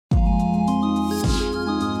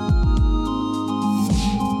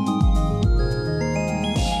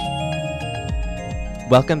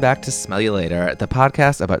Welcome back to Smell You Later, the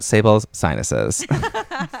podcast about Sable's sinuses.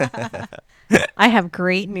 I have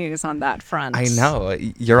great news on that front. I know.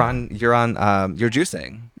 You're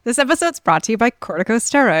juicing. This episode's brought to you by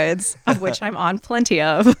corticosteroids, of which I'm on plenty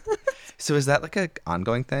of. So is that like an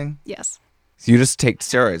ongoing thing? Yes. So you just take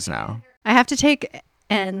steroids now? I have to take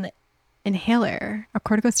an inhaler, a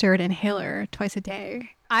corticosteroid inhaler twice a day.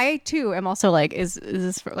 I too am also like, is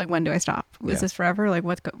this for, like, when do I stop? Is this forever? Like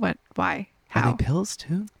what, why, how? Are they pills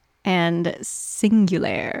too? And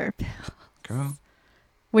singular, Girl.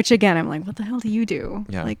 which again, I'm like, what the hell do you do?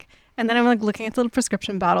 Yeah. Like, and then I'm like looking at the little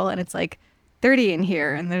prescription bottle and it's like 30 in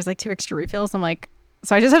here and there's like 2 extra refills. I'm like,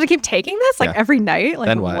 so I just have to keep taking this like every night? Like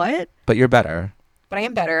Then what? But you're better. But I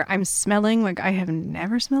am better. I'm smelling like I have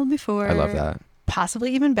never smelled before. I love that.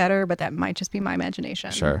 Possibly even better, but that might just be my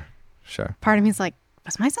imagination. Sure. Part of me is like,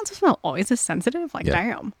 was my sense of smell always this sensitive? Like, Yeah.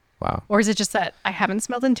 damn. Wow. Or is it just that I haven't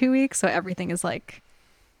smelled in 2 weeks, so everything is like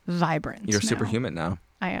vibrant? You're now? superhuman now.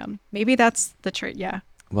 I am. Maybe that's the trait. Yeah.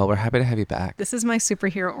 Well, we're happy to have you back. This is my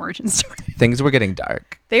superhero origin story. Things were getting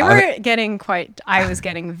dark. They were getting I was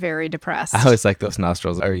getting very depressed. I was like, those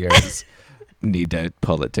nostrils are yours. Need to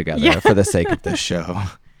pull it together for the sake of this show.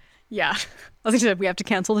 Yeah. I was like, we have to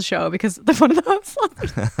cancel the show because one of those.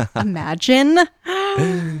 Imagine.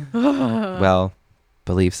 Well,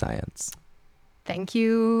 believe science. Thank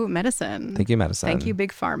you, medicine. Thank you, medicine. Thank you,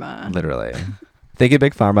 Big Pharma. Literally. Thank you,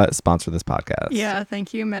 Big Pharma. Sponsor this podcast. Yeah,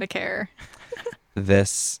 thank you, Medicare.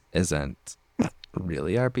 This isn't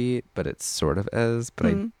really our beat, but it sort of is. But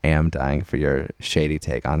I am dying for your shady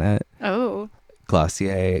take on it. Oh.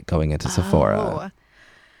 Glossier going into Sephora.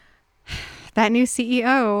 That new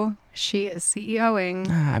CEO, she is CEOing.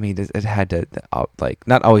 I mean, it had to, like,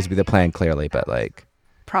 not always be the plan, clearly, but like.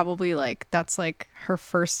 Probably like, that's like her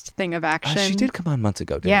first thing of action. She did come on months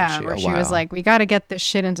ago, didn't she? Yeah, where she was like, we got to get this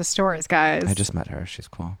shit into stores, guys. I just met her. She's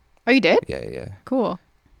cool. Oh, you did? Yeah. Cool.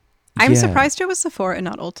 I'm surprised it was Sephora and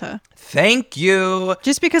not Ulta. Thank you.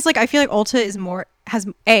 Just because like I feel like Ulta is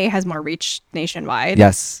has more reach nationwide.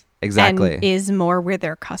 Yes, exactly. And is more where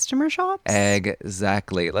their customer shops.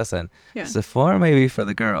 Exactly. Listen, Yeah. Sephora may be for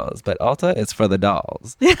the girls, but Ulta is for the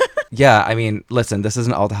dolls. Yeah, I mean, listen, this is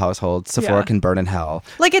an Ulta household. Sephora Yeah. can burn in hell.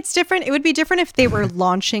 Like it's different. It would be different if they were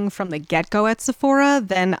launching from the get-go at Sephora.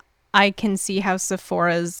 Then I can see how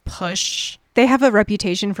Sephora's push. They have a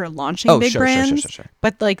reputation for launching big brands, Sure.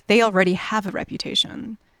 but like they already have a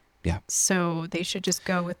reputation. Yeah. So they should just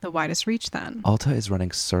go with the widest reach then. Ulta is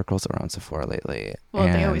running circles around Sephora lately. Well,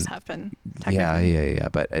 they always have been. Yeah.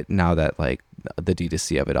 But now that like the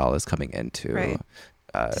D2C of it all is coming into. Right.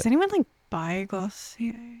 Does anyone like buy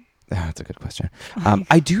Glossier? That's a good question.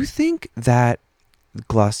 I do think that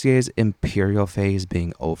Glossier's imperial phase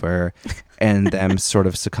being over and them sort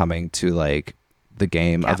of succumbing to like the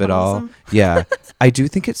game of it all. Yeah. I do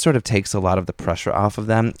think it sort of takes a lot of the pressure off of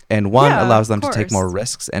them, and allows them to take more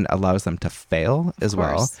risks and allows them to fail as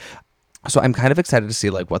well. So I'm kind of excited to see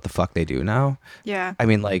like what the fuck they do now. Yeah. I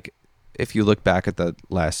mean, like if you look back at the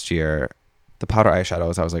last year, the powder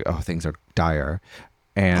eyeshadows, I was like, oh, things are dire.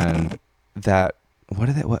 And that what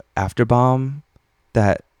Afterbalm,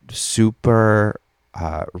 that super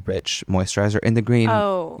rich moisturizer in the green.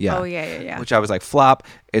 Oh yeah. Which I was like, flop.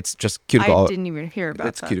 It's just cuticle. I didn't even hear about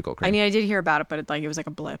it's that. cuticle cream. I mean, I did hear about it, but it was like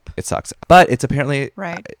a blip. It sucks. But it's apparently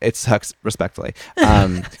Right. It sucks respectfully.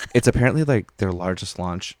 It's apparently like their largest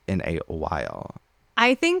launch in a while.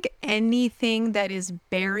 I think anything that is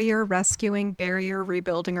barrier rescuing, barrier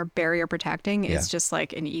rebuilding, or barrier protecting is just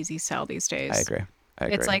like an easy sell these days. I agree.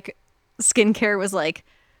 It's like skincare was like,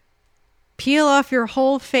 peel off your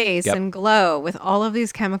whole face and glow with all of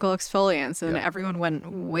these chemical exfoliants. And everyone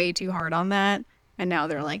went way too hard on that. And now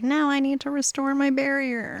they're like, no, I need to restore my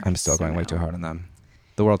barrier. I'm still going way too hard on them.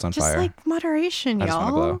 The world's on just fire. like moderation, I just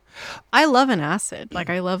wanna y'all. glow. I love an acid. Like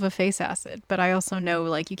I love a face acid. But I also know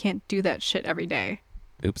like you can't do that shit every day.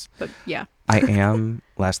 Oops. But yeah. I am,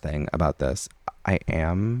 last thing about this, I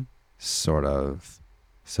am sort of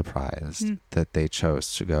surprised that they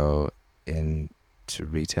chose to go into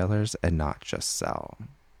retailers and not just sell.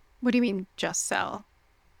 What do you mean just sell?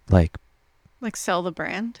 Like sell the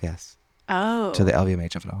brand? yes. Oh. To the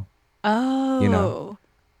LVMH of it all. Oh. You know,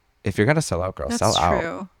 if you're gonna sell out, girl, That's sell out.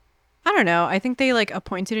 true. I don't know. I think they like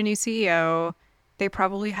appointed a new CEO. They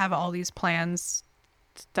probably have all these plans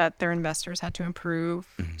that their investors had to improve.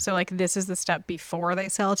 So like this is the step before they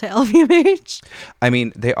sell to LVMH. I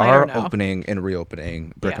mean, they I are don't know. opening and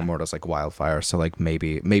reopening brick and mortars like wildfire. So like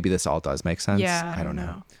maybe this all does make sense. Yeah. I don't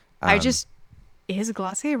know. Is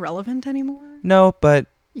Glossier relevant anymore? No, but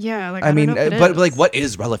Yeah, like I mean, don't know if it but is. like, what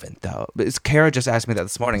is relevant though? Kara just asked me that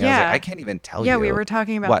this morning. I was Yeah. like, I can't even tell you. Yeah, we were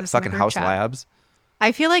talking about what this in the fucking group House chat. Labs.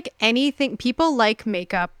 I feel like anything, people like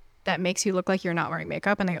makeup that makes you look like you're not wearing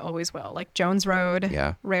makeup, and they always will. Like Jones Road,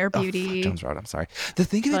 Rare Beauty. Jones Road, I'm sorry. The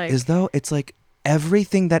thing of it is, though, it's like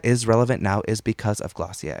everything that is relevant now is because of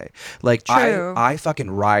Glossier. Like, True. I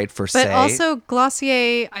fucking ride for Say. But also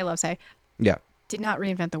Glossier, I love Say. Yeah. Did not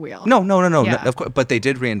reinvent the wheel. No, Yeah. of course, but they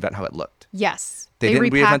did reinvent how it looked. Yes. They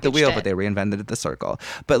didn't reinvent the wheel, it. but they reinvented the circle.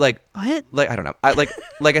 But like, what? Like, I don't know.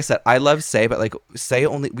 Like I said, I love Say, but like Say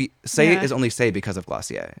is only Say because of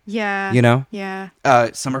Glossier. Yeah. You know? Yeah.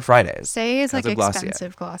 Summer Fridays. Say is like Glossier.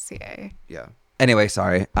 expensive Glossier. Yeah. Anyway,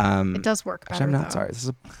 sorry. It does work better, actually, I'm not though. sorry. This is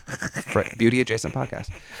a beauty adjacent podcast.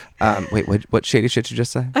 Wait, what shady shit you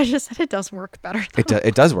just say? I just said it does work better, though.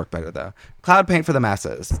 It does work better though. Cloud paint for the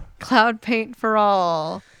masses. Cloud paint for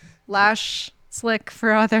all. Lash slick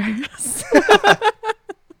for others.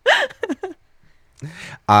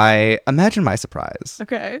 I imagine my surprise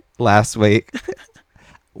Okay. last week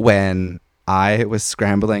when I was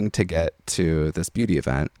scrambling to get to this beauty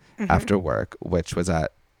event after work, which was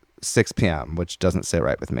at 6 p.m., which doesn't sit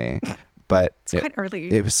right with me. But It's quite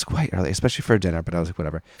early. It was quite early, especially for dinner. But I was like,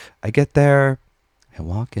 whatever. I get there, I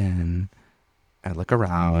walk in, I look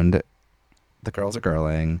around. The girls are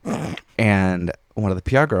girling, and one of the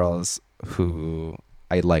PR girls who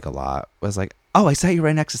I like a lot was like, "Oh, I sat you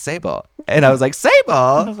right next to Sable," and I was like, "Sable?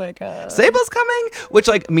 Oh my God. Sable's coming?" Which,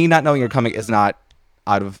 like, me not knowing you're coming is not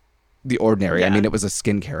out of the ordinary. Yeah. I mean, it was a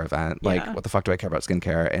skincare event. Like, Yeah. what the fuck do I care about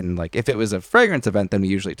skincare? And like, if it was a fragrance event, then we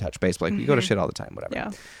usually touch base. But like, we go to shit all the time, whatever.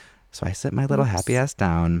 Yeah. So I sit my little happy ass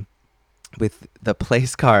down with the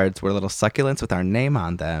place cards were little succulents with our name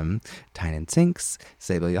on them. Tyne and Sinks,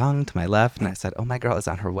 Sable Young to my left. And I said, "Oh, my girl is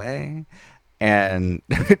on her way." And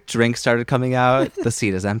drinks started coming out. The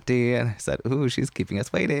seat is empty. And I said, "Ooh, she's keeping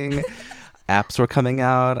us waiting." Apps were coming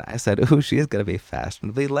out. I said, "Ooh, she is going to be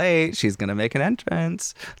fashionably late. She's going to make an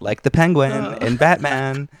entrance like the Penguin in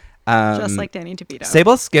Batman." Just like Danny DeVito.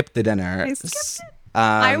 Sable skipped the dinner. I skipped it.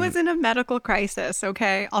 I was in a medical crisis,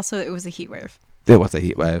 okay? Also, it was a heat wave. It was a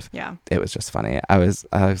heat wave. Yeah. It was just funny. I was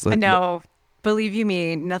like, No, believe you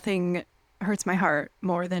me, nothing hurts my heart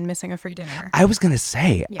more than missing a free dinner. I was gonna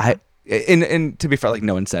say, Yeah. and to be fair, like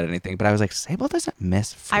no one said anything, but I was like, Sable doesn't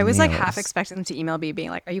miss free I was like meals. half expecting them to email me being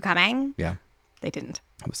like, "Are you coming?" Yeah, They didn't.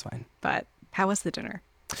 it was fine. But how was the dinner?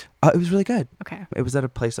 It was really good. Okay. It was at a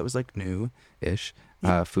place that was like new-ish.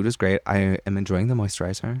 Food was great. I am enjoying the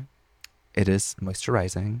moisturizer. It is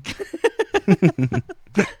moisturizing,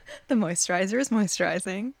 The moisturizer is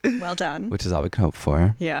moisturizing. Well done. which is all we can hope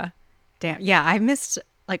for. Yeah. Damn. Yeah, I missed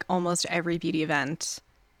like almost every beauty event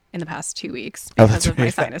in the past 2 weeks Oh, because that's of my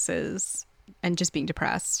right. sinuses and just being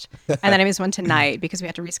depressed. And then I missed one tonight because we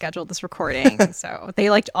had to reschedule this recording. So they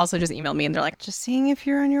like also just emailed me and they're like, "Just seeing if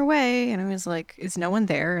you're on your way." And I was like, "Is no one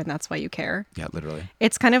there? And that's why you care?" Yeah, literally.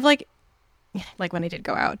 It's kind of like when I did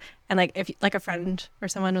go out and like if like a friend or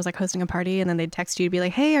someone was like hosting a party and then they'd text you to be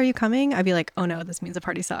like, "Hey, are you coming?" I'd be like, "Oh no, this means the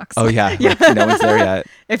party sucks." Oh yeah, like, no one's there yet.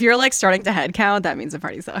 If you're like starting to head count, that means the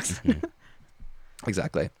party sucks.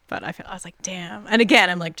 Exactly. But I was like, damn. And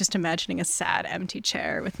again, I'm like just imagining a sad empty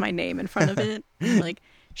chair with my name in front of it. I'm like,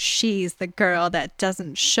 "She's the girl that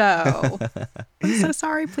doesn't show." I'm so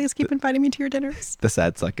sorry. Please keep inviting me to your dinners. The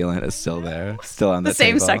sad succulent is still there, still on the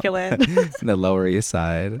Same table. succulent. In the Lower East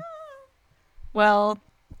Side. Well,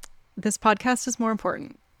 this podcast is more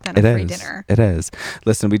important than It a free is. dinner. It is.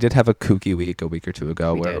 Listen, we did have a kooky week a week or two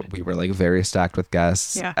ago We where did. we were like very stacked with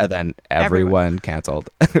guests. Yeah. And then everyone canceled.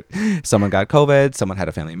 Someone got COVID, someone had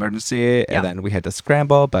a family emergency, Yeah. and then we had to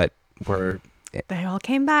scramble, but we're They all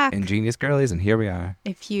came back. ingenious girlies, and here we are.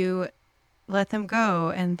 If you let them go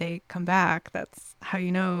and they come back, that's how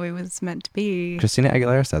you know it was meant to be. Christina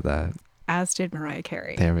Aguilera said that. As did Mariah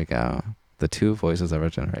Carey. There we go. The two voices of our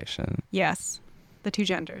generation. Yes. The two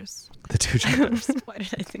genders. The two genders. Why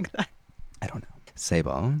did I think that? I don't know.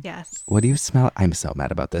 Sable. Yes. What do you smell? I'm so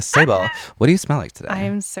mad about this. Sable, what do you smell like today? I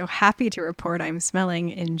am so happy to report I'm smelling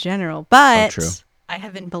in general, but true. I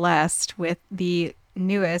have been blessed with the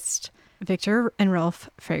newest Victor and Rolf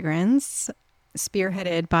fragrance,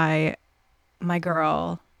 spearheaded by my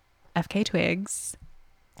girl, FK Twigs.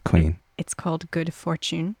 Queen. It's called Good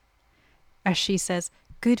Fortune. As she says,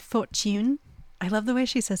 "Good fortune." I love the way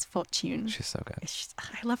she says fortune. She's so good.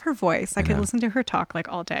 I love her voice. I could listen to her talk like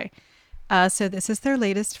all day. So this is their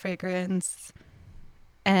latest fragrance.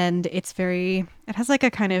 And it has like a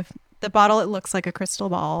kind of, the bottle, it looks like a crystal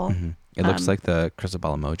ball. Mhm. It looks like the crystal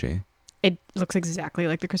ball emoji. It looks exactly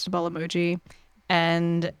like the crystal ball emoji.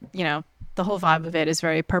 And, you know, the whole vibe of it is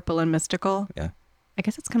very purple and mystical. Yeah. I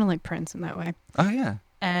guess it's kind of like Prince in that way. Oh, yeah.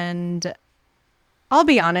 And I'll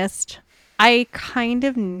be honest, I kind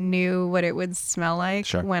of knew what it would smell like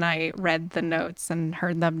Sure. when I read the notes and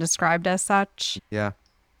heard them described as such. Yeah.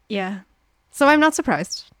 Yeah. So I'm not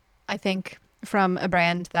surprised. I think from a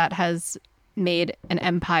brand that has made an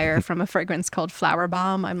empire from a fragrance called Flower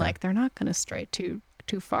Bomb, I'm like, they're not going to stray too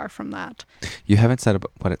far from that. You haven't said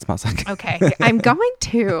what it smells like. Okay. I'm going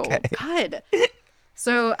to. Okay. God.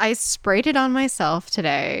 So I sprayed it on myself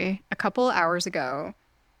today, a couple hours ago,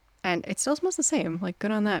 and it still smells the same. Like,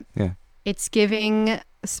 good on that. Yeah. It's giving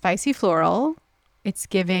spicy floral. It's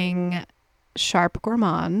giving sharp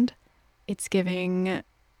gourmand. It's giving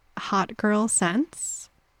hot girl scents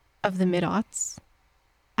of the mid-aughts.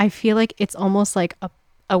 I feel like it's almost like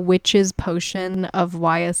a witch's potion of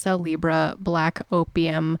YSL Libre, Black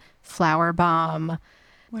Opium, Flower Bomb.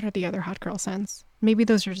 What are the other hot girl scents? Maybe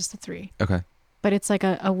those are just the three. Okay. But it's like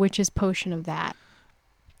a witch's potion of that.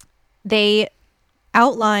 They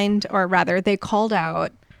outlined, or rather, they called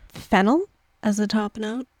out fennel as a top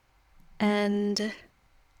note. And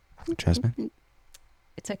Jasmine.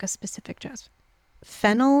 it's like a specific jasmine.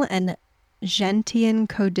 Fennel and gentian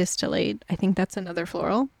codistillate. I think that's another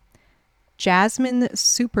floral. Jasmine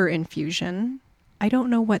super infusion. I don't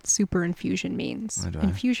know what super infusion means.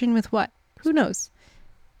 Infusion with what? Who knows?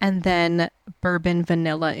 And then bourbon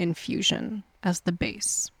vanilla infusion as the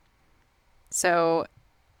base. So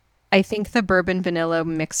I think the bourbon vanilla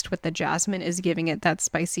mixed with the jasmine is giving it that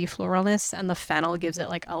spicy floralness, and the fennel gives it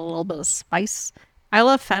like a little bit of spice. I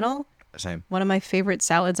love fennel. Same. One of my favorite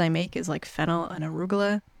salads I make is like fennel and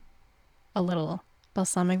arugula, a little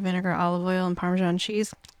balsamic vinegar, olive oil, and Parmesan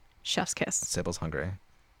cheese. Chef's kiss. Sybil's hungry.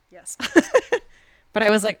 Yes. But I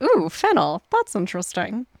was like, ooh, fennel. That's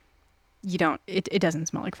interesting. You don't, it doesn't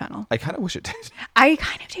smell like fennel. I kind of wish it did. I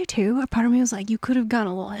kind of do too. A part of me was like, you could have gone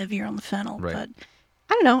a little heavier on the fennel, Right. but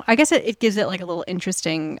I don't know. I guess it gives it like a little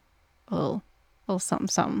interesting, little something,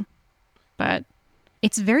 something. But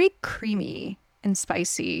it's very creamy and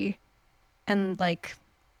spicy and like,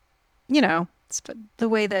 you know, the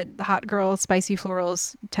way that the hot girl spicy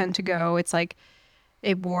florals tend to go. It's like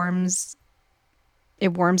it warms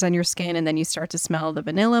on your skin, and then you start to smell the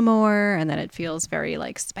vanilla more, and then it feels very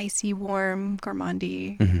like spicy, warm,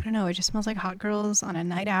 gourmandy. I don't know. It just smells like hot girls on a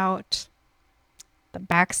night out. The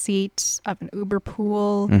back seat of an Uber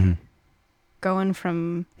pool, going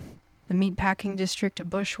from the meatpacking district to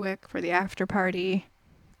Bushwick for the after party.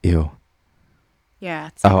 Ew. Yeah.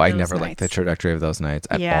 I never liked the trajectory of those nights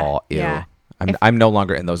at all. Ew. Yeah. I'm no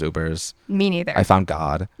longer in those Ubers. Me neither. I found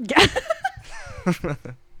God. Yeah.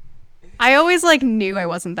 I always like knew I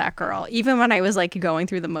wasn't that girl. Even when I was like going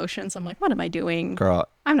through the motions, I'm like, what am I doing? Girl,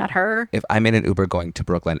 I'm not her. if I'm in an Uber going to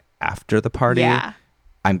Brooklyn after the party, Yeah.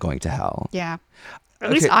 I'm going to hell. Yeah.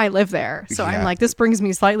 At least I live there. So I'm Yeah. like, this brings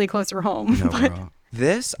me slightly closer home. No, But girl.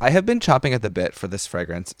 I have been chopping at the bit for this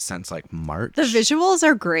fragrance since like March. the visuals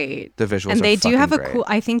are great. The visuals and are they do have a fucking cool,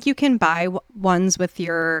 I think you can buy ones with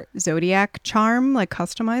your Zodiac charm like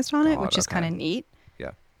customized on it, God, which is okay. kind of neat.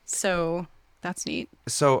 Yeah. So that's neat.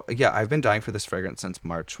 So yeah, I've been dying for this fragrance since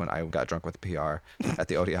March when I got drunk with PR at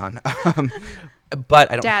the Odeon.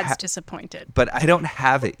 But I don't. Dad's disappointed. But I don't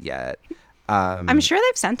have it yet. I'm sure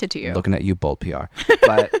they've sent it to you. Looking at you, bold PR.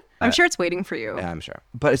 But I'm sure it's waiting for you. yeah, I'm sure.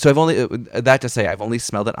 But so I've only that to say I've only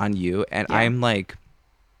smelled it on you, and Yeah. I'm like,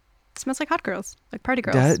 It smells like hot girls, like party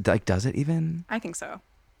girls. does it even? I think so.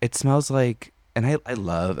 It smells like, and I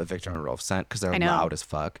love a Victor and Rolf scent because they're I know. loud as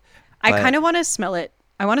fuck. I But kind of want to smell it.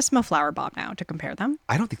 I want to smell Flower Bomb now to compare them.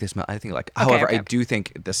 I don't think they smell. I think like, Okay, however, okay. I do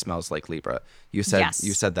think this smells like Libra. You said Yes.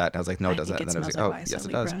 that, and I was like, no, it I doesn't. think And it then I was smells like, like oh, yes, YSL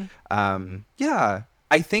it does. Libra. Yeah,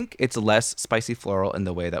 I think it's less spicy floral in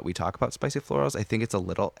the way that we talk about spicy florals. I think it's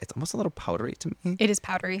almost a little powdery to me. It is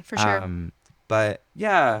powdery for sure. But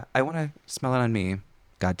yeah, I want to smell it on me.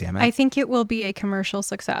 God damn it. I think it will be a commercial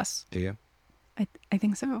success. Do you? I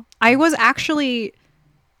think so. I was actually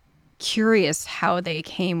curious how they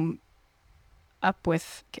came up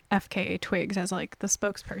with FKA Twigs as like the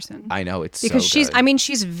spokesperson. I know it's Because so good.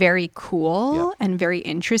 she's very cool Yep. and very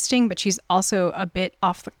interesting, but she's also a bit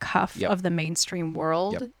off the cuff Yep. of the mainstream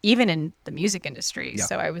world, Yep. even in the music industry. Yep.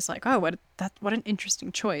 So I was like, oh, what an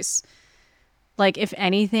interesting choice. Like, if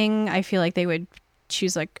anything, I feel like they would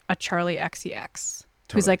choose like a Charlie XCX,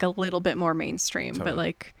 who's Totally. like a little bit more mainstream, but Totally.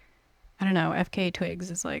 like, I don't know, FKA Twigs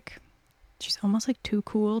is like, she's almost like too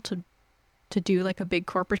cool to do like a big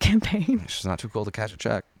corporate campaign. She's not too cool to catch a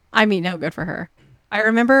check. I mean, no, good for her. I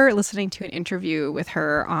remember listening to an interview with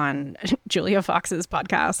her on Julia Fox's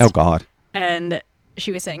podcast. Oh God. And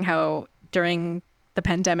she was saying how during the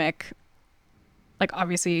pandemic, like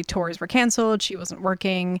obviously tours were canceled. She wasn't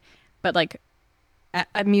working, but like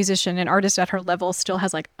a musician, an artist at her level still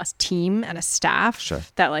has like a team and a staff Sure.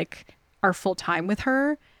 that like are full time with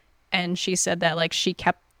her. And she said that like she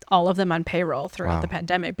kept all of them on payroll throughout Wow. the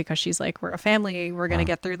pandemic because she's like, we're a family, we're going to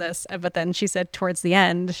get through this. But then she said towards the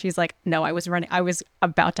end, she's like, no, I was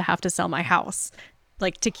about to have to sell my house,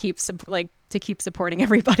 like to keep supporting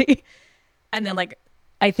everybody. And then like,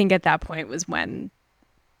 I think at that point was when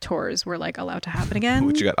tours were like allowed to happen again.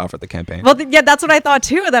 Which you got offered the campaign. Well, yeah, that's what I thought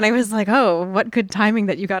too. And then I was like, oh, what good timing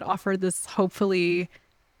that you got offered this hopefully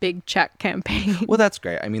big check campaign. Well, that's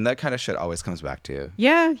great. I mean, that kind of shit always comes back to you.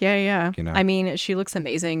 Yeah. You know? I mean, she looks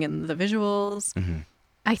amazing in the visuals.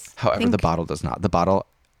 However, think... the bottle does not. The bottle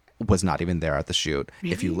was not even there at the shoot.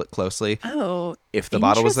 Really? If you look closely, if the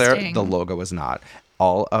bottle was there, the logo was not.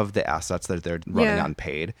 All of the assets that they're running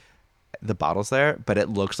unpaid, the bottle's there, but it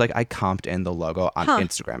looks like I comped in the logo on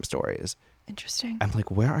Instagram stories. Interesting. I'm like,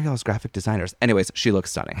 where are y'all's graphic designers? Anyways, she looks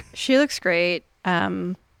stunning. She looks great.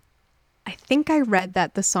 I think I read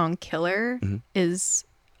that the song Killer is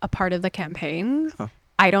a part of the campaign. Huh.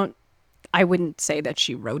 I wouldn't say that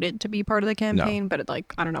she wrote it to be part of the campaign, but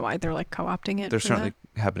like, I don't know why they're like co-opting it. They're certainly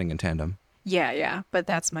happening in tandem. Yeah. But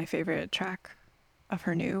that's my favorite track of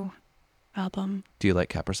her new album. Do you like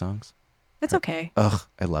Capper songs? It's okay. Ugh,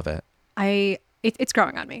 I love it. It's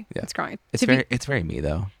growing on me. Yeah. It's growing. It's very me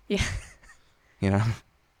though. Yeah. You know?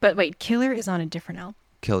 But wait, Killer is on a different album.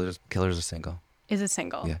 Killer's a single. Is a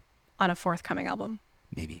single. Yeah. On a forthcoming album.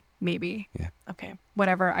 Maybe. Yeah. Okay.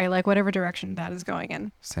 Whatever. I like whatever direction that is going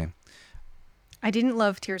in. Same. I didn't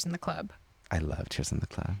love Tears in the Club. I love Tears in the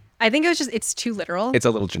Club. I think it's too literal. It's a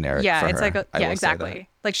little generic. Yeah, for it's her. like exactly.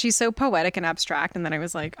 Like she's so poetic and abstract, and then I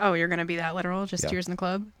was like, oh, you're gonna be that literal? Just Yeah. Tears in the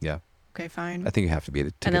Club? Yeah. Okay, fine. I think you have to be.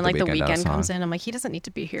 To and then like the Weeknd Weeknd comes in. I'm like, he doesn't need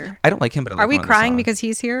to be here. I don't like him, but I like Are we him on the crying song. because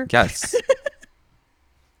he's here? Yes.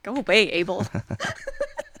 Go away, Abel.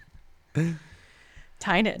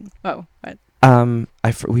 Tynan. Oh, what?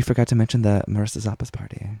 We forgot to mention the Marissa Zappa's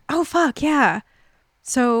party. Oh, fuck, yeah.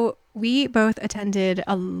 So we both attended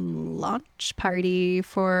a launch party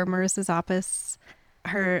for Marissa Zappa's.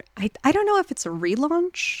 I don't know if it's a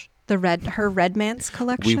relaunch. Her Red Man's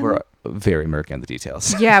collection. We were very murky on the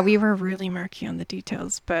details. Yeah, we were really murky on the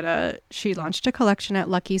details. But she launched a collection at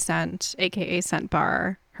Lucky Scent, aka Scent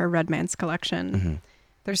Bar. Her Red Man's collection. Mm-hmm.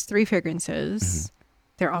 There's 3 fragrances.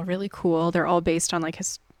 They're all really cool. They're all based on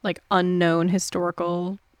like unknown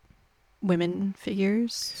historical women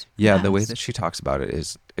figures. Yeah, the way that she talks about it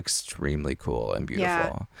is extremely cool and beautiful.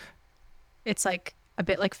 Yeah. It's like a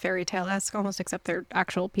bit like fairy tale-esque almost, except they're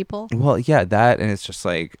actual people. Well, yeah, that, and it's just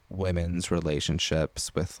like women's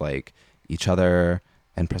relationships with like each other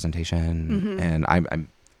and presentation. And I'm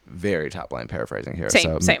very top line paraphrasing here.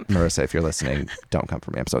 Same. Marissa, if you're listening, don't come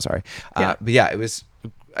for me. I'm so sorry. Yeah. But yeah,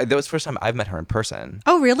 that was the first time I've met her in person.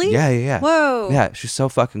 Oh, really? Yeah. Whoa. Yeah, she's so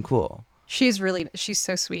fucking cool. She's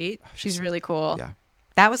so sweet. She's really cool. Yeah.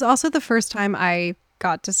 That was also the first time I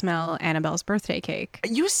got to smell Annabelle's birthday cake.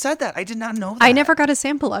 You said that. I did not know that. I never got a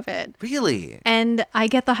sample of it. Really? And I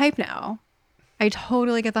get the hype now. I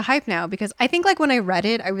totally get the hype now because I think like when I read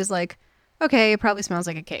it, I was like, okay, it probably smells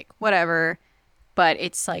like a cake, whatever. But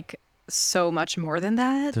it's like so much more than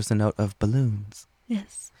that. There's a note of balloons.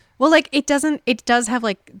 Yes. Well, like it does have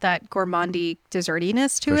like that gourmandy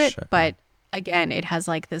dessertiness to For it, sure. but again, it has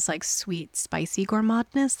like this like sweet, spicy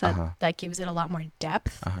gourmandness that gives it a lot more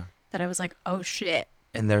depth. That I was like, oh shit.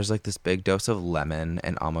 And there's like this big dose of lemon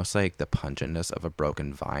and almost like the pungentness of a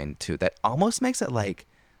broken vine too. That almost makes it like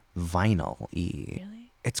vinyl-y.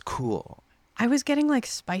 Really? It's cool. I was getting like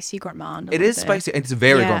spicy gourmand. It is spicy. It's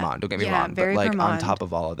very Yeah. gourmand. Don't get me Yeah, wrong. But very like on gourmand. top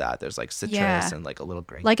of all of that, there's like citrus Yeah. and like a little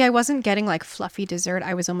grape. Like I wasn't getting like fluffy dessert.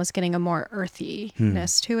 I was almost getting a more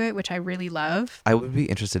earthiness to it, which I really love. I would be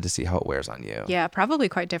interested to see how it wears on you. Yeah, probably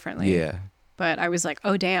quite differently. Yeah. But I was like,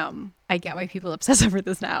 oh damn, I get why people obsess over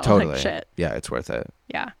this now. Totally. Like shit. Yeah, it's worth it.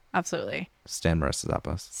 Yeah, absolutely. Stan Marissa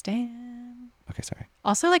Zappas. Stan. Okay, sorry.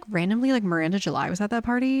 Also, like randomly, like Miranda July was at that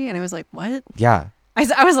party, and I was like, what? Yeah.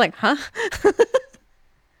 I was like, huh?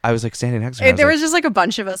 I was like standing next to her. There was just like a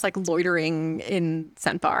bunch of us like loitering in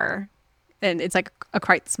Scent Bar, and it's like a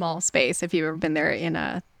quite small space. If you've ever been there in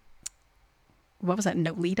what was that,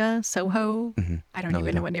 Nolita, Soho? I don't even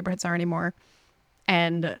Nolita. know what neighborhoods are anymore.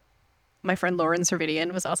 And my friend Lauren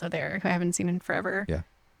Servidian was also there, who I haven't seen in forever. Yeah.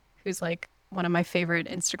 Who's like one of my favorite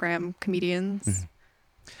Instagram comedians.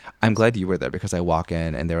 I'm glad you were there because I walk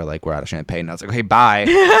in and they were like, we're out of champagne. And I was like, okay, bye.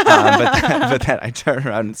 But then I turned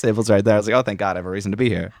around and Sable's right there. I was like, oh, thank God, I have a reason to be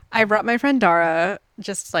here. I brought my friend Dara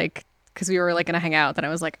just like, because we were like going to hang out. Then I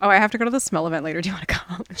was like, oh, I have to go to the smell event later. Do you want to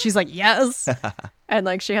come? And she's like, yes. And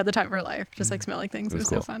like she had the time of her life, just like smelling things. It was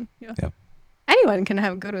cool. so fun. Yeah. Yeah. Anyone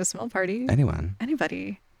can go to a smell party. Anyone.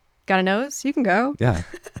 Anybody. Got a nose? You can go. Yeah.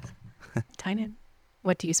 Tynan.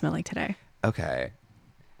 What do you smell like today? Okay.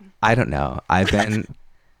 I don't know. I've been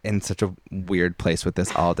in such a weird place with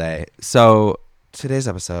this all day. So today's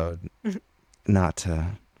episode, not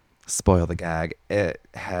to spoil the gag, it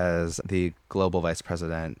has the global vice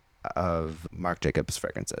president of Marc Jacobs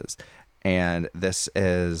Fragrances. And this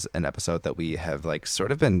is an episode that we have like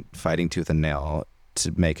sort of been fighting tooth and nail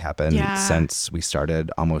to make happen since we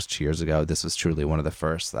started almost 2 years ago. This was truly one of the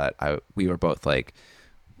first that we were both like,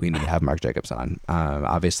 we need to have Marc Jacobs on.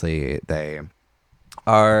 Obviously, they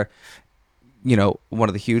are, you know, one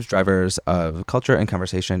of the huge drivers of culture and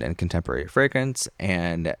conversation in contemporary fragrance.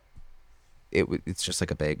 And it's just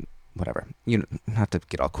like a big whatever. You don't have to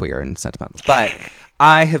get all queer and sentimental. But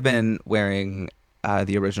I have been wearing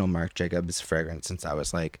the original Marc Jacobs fragrance since I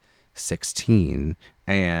was like 16.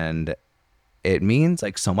 And it means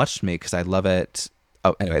like so much to me because I love it.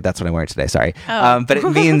 Oh, anyway, that's what I'm wearing today. Sorry. But it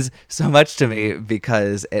means so much to me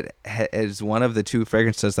because it is one of the two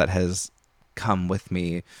fragrances that has come with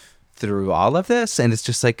me through all of this. And it's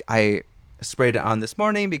just like I sprayed it on this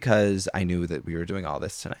morning because I knew that we were doing all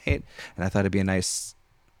this tonight. And I thought it'd be a nice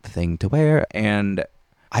thing to wear. And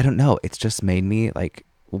I don't know. It's just made me like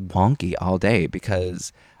wonky all day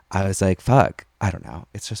because I was like, fuck. I don't know.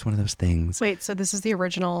 It's just one of those things. Wait, so this is the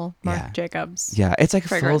original Marc Jacobs? Yeah, it's like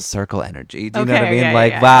fragrance. Full circle energy. Do you know what I mean?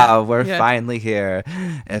 Like, wow, we're finally here.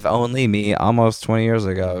 If only me almost 20 years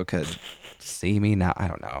ago could see me now. I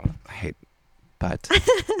don't know. But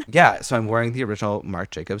yeah, so I'm wearing the original Marc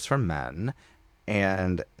Jacobs for men.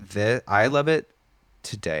 And I love it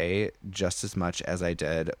today just as much as I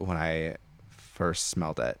did when I first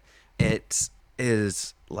smelled it. It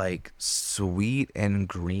is like sweet and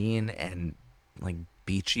green and like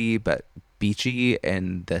beachy, but beachy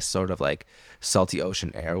in this sort of like salty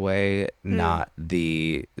ocean air way, not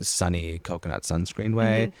the sunny coconut sunscreen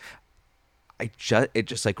way. It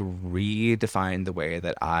just like redefined the way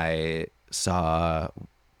that I saw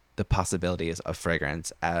the possibilities of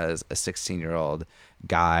fragrance as a 16-year-old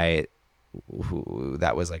guy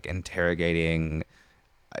that was like interrogating,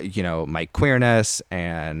 you know, my queerness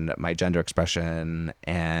and my gender expression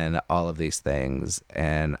and all of these things.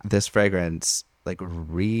 And this fragrance like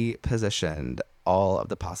repositioned all of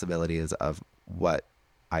the possibilities of what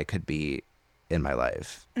I could be in my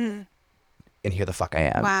life. And here the fuck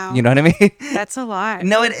I am. Wow. You know what I mean? That's a lot.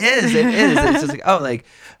 No, it is. It is. It's just like, oh, like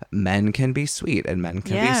men can be sweet and men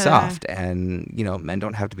can be soft and, you know, men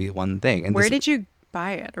don't have to be one thing. And where did you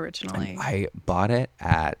buy it originally? I bought it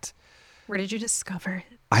at... Where did you discover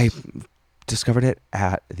it? I discovered it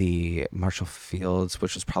at the Marshall Fields,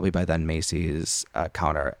 which was probably by then Macy's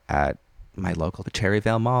counter at my local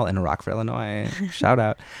Cherryvale Mall in Rockford, Illinois. Shout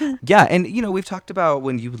out. Yeah, and you know, we've talked about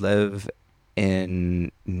when you live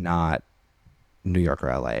in not New York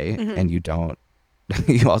or LA and you don't,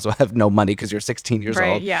 you also have no money because you're 16 years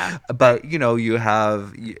old. Yeah. But you know, you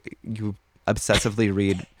obsessively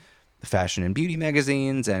read fashion and beauty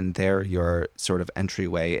magazines, and they're your sort of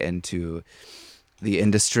entryway into the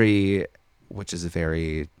industry, which is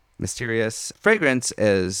very mysterious. Fragrance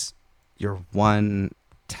is your one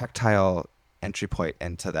tactile entry point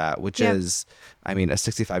into that, which is, I mean, a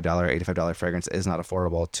 $65, $85 fragrance is not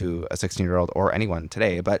affordable to a 16-year-old or anyone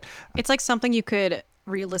today, but it's like something you could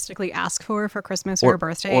realistically ask for Christmas or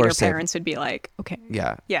birthday, and your parents would be like, okay.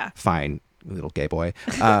 Yeah. Fine, little gay boy.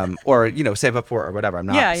 Or, you know, save up for it or whatever. I'm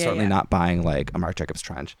not certainly not buying like a Marc Jacobs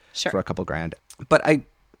trench for a couple grand. But I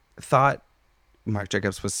thought Marc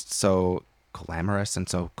Jacobs was so glamorous and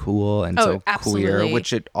so cool and so queer,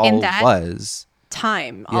 which it all was.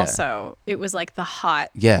 Time also, it was like the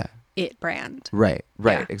hot it brand. Right,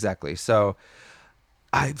 exactly. So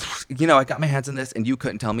I got my hands in this and you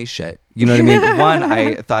couldn't tell me shit. You know what I mean? One,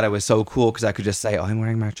 I thought I was so cool because I could just say, oh, I'm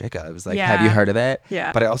wearing Marc Jacobs. Like, have you heard of it?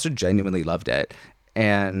 Yeah. But I also genuinely loved it.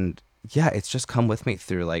 And yeah, it's just come with me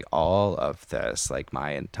through like all of this, like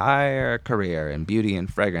my entire career in beauty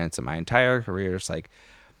and fragrance, and my entire career is like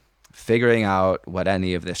figuring out what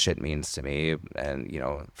any of this shit means to me, and, you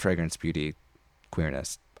know, fragrance, beauty,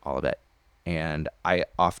 queerness, all of it. And I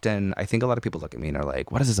think a lot of people look at me and are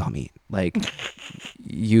like, what does this all mean? Like,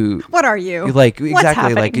 what are you? Like,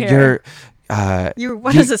 exactly. Like, here?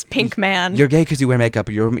 What is this pink man? You're gay because you wear makeup.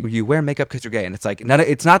 You wear makeup because you're gay. And it's like,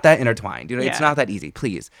 it's not that intertwined. You know, it's not that easy,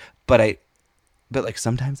 please. But like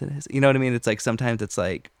sometimes it is. You know what I mean? It's like, sometimes it's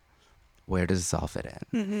like, where does this all fit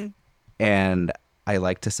in? And I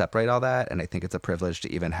like to separate all that, and I think it's a privilege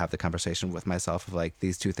to even have the conversation with myself of like,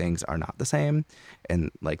 these two things are not the same,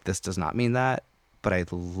 and like, this does not mean that. But I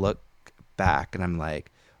look back and I'm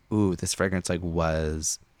like, ooh, this fragrance like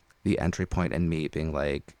was the entry point in me being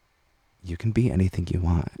like, you can be anything you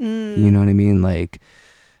want. You know what I mean? Like,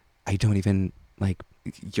 I don't even like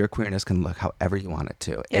your queerness can look however you want it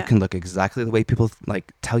to. Yeah. It can look exactly the way people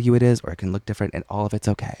like tell you it is, or it can look different, and all of it's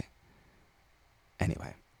okay.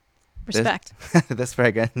 Anyway. Respect. This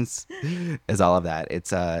fragrance is all of that.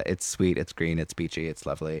 It's sweet, it's green, it's beachy, it's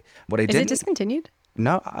lovely. What I Is it discontinued?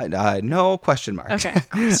 No, no question mark. Okay.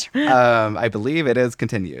 I believe it is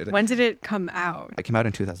continued. When did it come out? It came out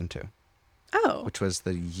in 2002. Oh. Which was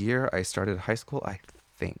the year I started high school, I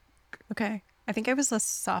think. Okay. I think I was a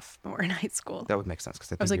sophomore in high school. That would make sense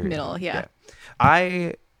because I was like middle, yeah.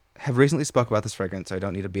 I have recently spoke about this fragrance, so I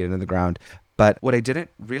don't need to beat it in the ground. But what I didn't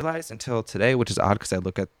realize until today, which is odd because I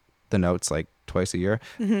look at the notes like twice a year,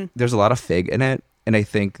 there's a lot of fig in it. And I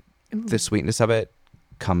think the sweetness of it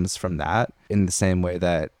comes from that, in the same way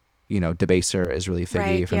that, you know, Debaser is really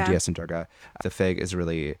figgy from Diaz and Durga. The fig is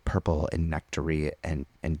really purple and nectary and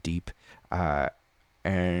deep.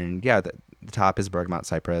 And yeah, the top is bergamot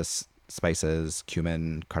cypress, spices,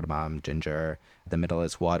 cumin, cardamom, ginger. The middle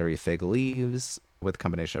is watery fig leaves with a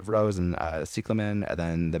combination of rose and cyclamen. And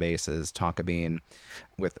then the base is tonka bean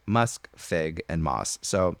with musk, fig, and moss.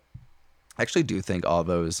 So I actually do think all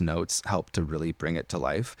those notes help to really bring it to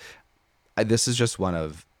life. This is just one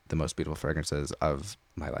of the most beautiful fragrances of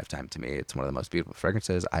my lifetime to me. It's one of the most beautiful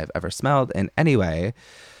fragrances I've ever smelled. And anyway,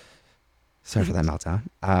 sorry for that meltdown.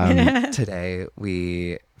 Today,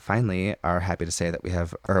 we finally are happy to say that we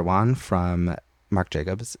have Erwan from Marc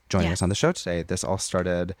Jacobs joining us on the show today. This all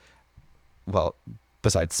started, well,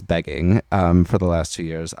 besides begging, for the last 2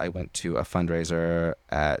 years, I went to a fundraiser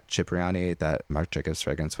at Cipriani that Marc Jacobs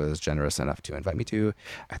Fragrance was generous enough to invite me to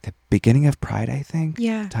at the beginning of Pride, I think.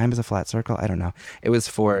 Yeah. Time is a flat circle. I don't know. It was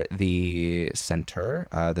for the center.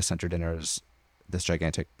 The center dinner's this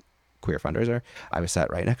gigantic queer fundraiser. I was sat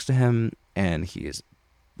right next to him, and he's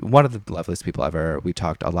one of the loveliest people ever. We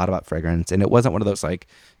talked a lot about fragrance, and it wasn't one of those like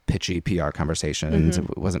pitchy PR conversations.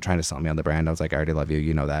 It wasn't trying to sell me on the brand. I was like, I already love you.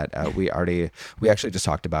 You know that. We actually just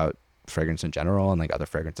talked about fragrance in general and like other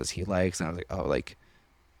fragrances he likes. And I was like, oh, like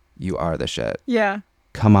you are the shit. Yeah.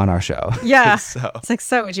 Come on our show. Yeah. So it's like,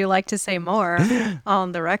 so would you like to say more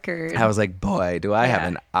on the record? I was like, boy, do I have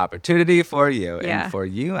an opportunity for you. Yeah. And for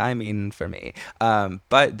you, I mean for me.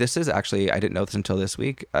 But this is actually, I didn't know this until this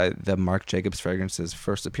week, the Marc Jacobs Fragrance's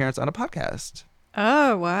first appearance on a podcast.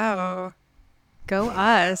 Oh, wow. Go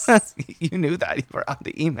us. You knew that. You were on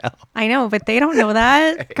the email. I know, but they don't know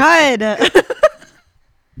that. God.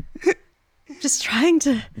 Just trying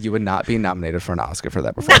to. You would not be nominated for an Oscar for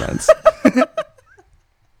that performance.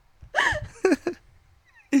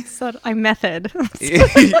 So I method.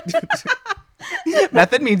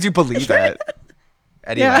 Method means you believe it.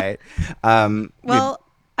 Anyway. Well,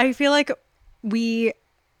 I feel like I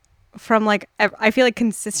feel like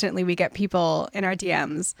consistently we get people in our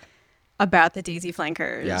DMs about the Daisy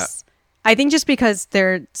flankers. Yeah. I think just because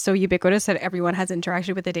they're so ubiquitous that everyone has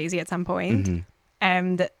interacted with the Daisy at some point.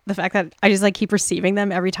 And the fact that I just like keep receiving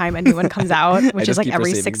them every time a new one comes out, which is like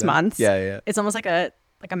every 6 months. Yeah. It's almost like a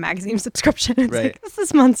magazine subscription. It's Right. like, this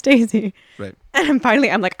is month's Daisy. Right. And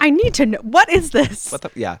finally I'm like, I need to know, what is this?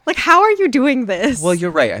 Yeah. Like, how are you doing this? Well,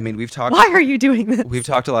 you're right. I mean, why are you doing this? We've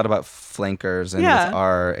talked a lot about flankers and with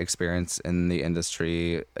our experience in the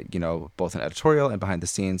industry, you know, both in editorial and behind the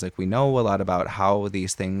scenes. Like, we know a lot about how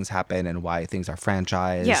these things happen and why things are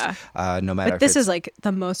franchised. Yeah. No matter. But this is like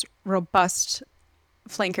the most robust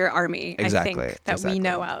flanker army, Exactly, I think, that we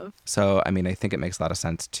know of. So, I mean, I think it makes a lot of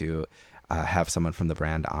sense to have someone from the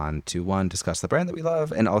brand on to, one, discuss the brand that we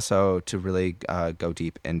love, and also to really go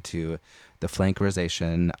deep into the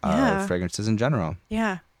flankerization of fragrances in general.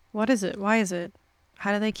 Yeah. What is it? Why is it?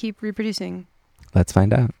 How do they keep reproducing? Let's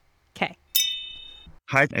find out. Okay.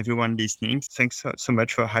 Hi, everyone listening. Thanks so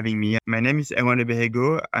much for having me. My name is Erwan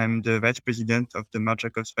Leberego. I'm the Vice President of the Marc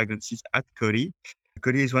Jacobs Fragrances at Coty.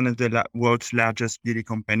 Coty is one of the world's largest beauty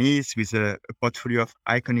companies with a portfolio of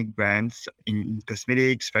iconic brands in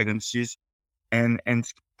cosmetics, fragrances, and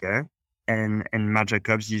skincare. And Marc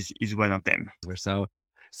Jacobs is one of them. We're so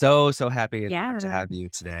happy to have you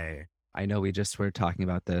today. I know we just were talking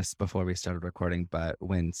about this before we started recording, but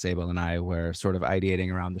when Sable and I were sort of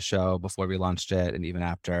ideating around the show before we launched it, and even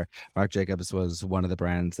after, Marc Jacobs was one of the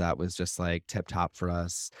brands that was just like tip top for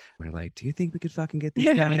us. We're like, do you think we could fucking get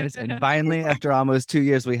these guys? And finally, after almost 2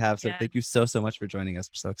 years, we have. So thank you so much for joining us.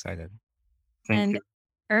 We're so excited. Thank you.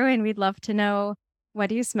 Erwan, we'd love to know, what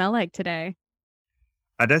do you smell like today?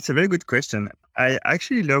 That's a very good question. I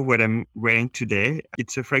actually love what I'm wearing today.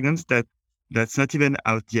 It's a fragrance that's not even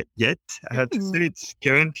out yet. I have to say it's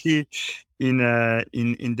currently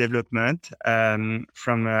in development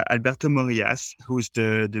from Alberto Morias, who's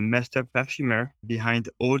the master perfumer behind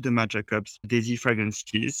all the Marc Jacobs Daisy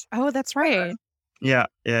fragrances. Oh, that's right. Yeah.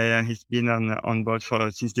 He's been on board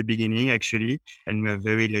since the beginning, actually, and we're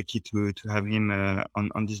very lucky to have him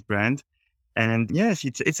on this brand. And yes,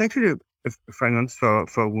 it's actually a fragrance for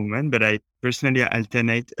women, but I personally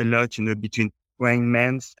alternate a lot, between wearing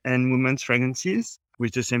men's and women's fragrances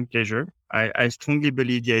with the same pleasure. I strongly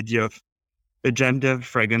believe the idea of a gender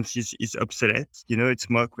fragrance is obsolete. It's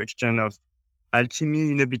more a question of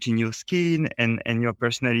alchemy, between your skin and your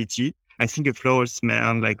personality. I think a floral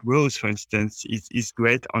smell like rose, for instance, is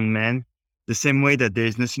great on men, the same way that there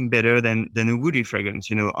is nothing better than a woody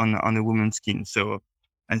fragrance, on a woman's skin. So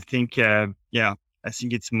I think, I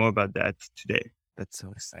think it's more about that today. That's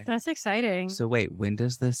so exciting. That's exciting. So wait, when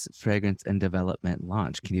does this fragrance in development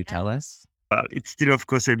launch? Can you tell us? Well, it's still, of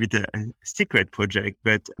course, a bit a secret project,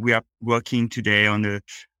 but we are working today on a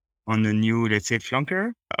new, let's say,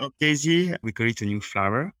 flanker of Daisy. We call it a new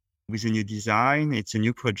flower with a new design. It's a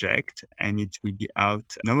new project, and it will be out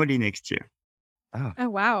normally next year. Oh,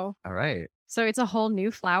 wow. All right. So it's a whole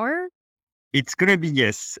new flower? It's going to be,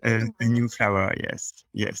 yes, a new flower.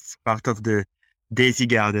 Yes. Part of the Daisy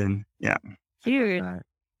garden. Yeah. Cute.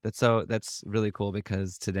 That's really cool,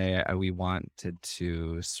 because today we wanted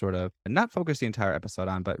to sort of not focus the entire episode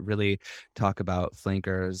on, but really talk about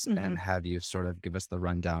flankers and have you sort of give us the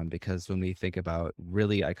rundown, because when we think about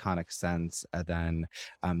really iconic scents and then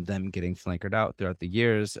them getting flankered out throughout the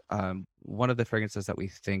years, one of the fragrances that we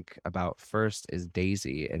think about first is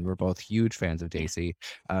Daisy, and we're both huge fans of Daisy.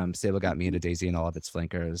 Sable got me into Daisy and all of its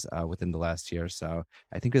flankers within the last year, so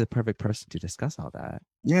I think you're the perfect person to discuss all that.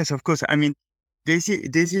 Yes, of course. I mean, Daisy,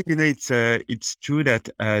 it's true that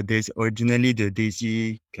there's originally the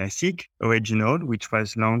Daisy Classic original, which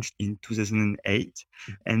was launched in 2008,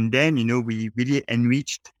 and then we really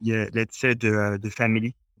enriched, let's say, the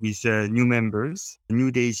family with new members, new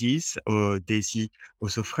Daisies, or Daisy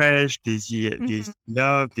Also Fresh, Daisy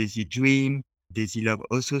Love, Daisy Dream, Daisy Love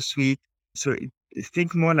Also Sweet. So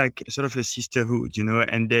think more like sort of a sisterhood,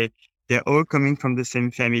 and they're all coming from the same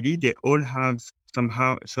family. They all have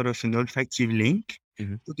somehow sort of an olfactive link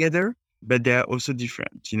together, but they are also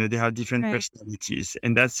different. They have different personalities.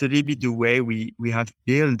 And that's a little bit the way we have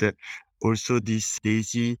built also this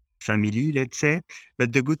Daisy family, let's say.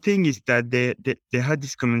 But the good thing is that they had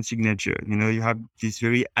this common signature. You have these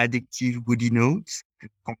very addictive woody notes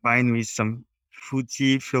combined with some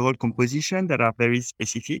fruity floral composition that are very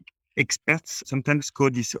specific. Experts sometimes call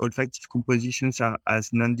these olfactive compositions as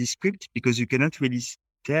nondescript, because you cannot really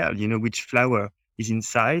tell, which flower is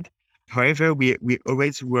inside. However, we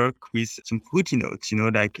always work with some fruity notes,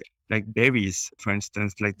 like berries, for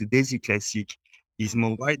instance, like the Daisy Classic is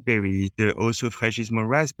more white berry, the Also Fresh is more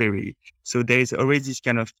raspberry. So there is always this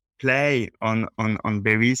kind of play on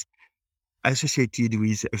berries associated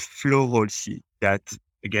with a floral seed that,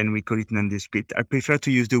 again, we call it nondescript. I prefer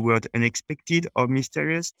to use the word unexpected or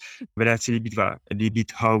mysterious, but that's a little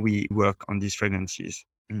bit how we work on these fragrances.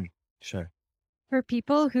 Sure. For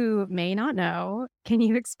people who may not know, can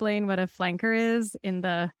you explain what a flanker is in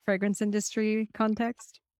the fragrance industry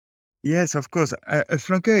context? Yes, of course. A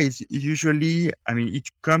flanker is usually, it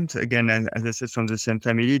comes, again, as I said, from the same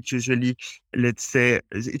family. It's usually, let's say,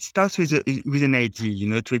 it starts with an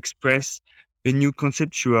idea, to express a new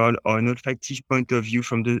conceptual or an olfactive point of view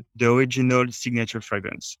from the original signature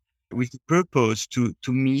fragrance, with the purpose to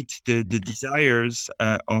meet the desires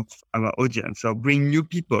of our audience, or bring new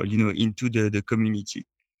people, into the community.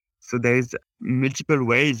 So there's multiple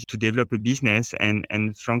ways to develop a business, and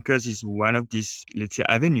flankers is one of these, let's say,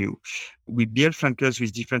 avenue. We build flankers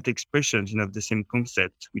with different expressions, of the same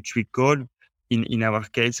concept, which we call, in our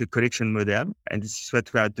case, a collection model. And this is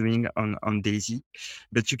what we are doing on Daisy.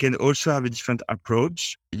 But you can also have a different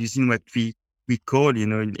approach using what we call,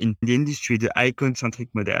 in the industry, the icon-centric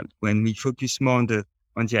model, when we focus more on the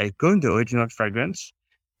icon, the original fragrance.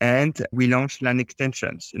 And we launched line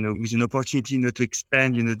extensions, with an opportunity, to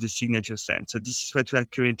expand, the signature scent. So this is what we are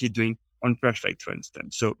currently doing on Perfect, for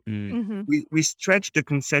instance. So we stretch the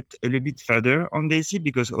concept a little bit further on Daisy,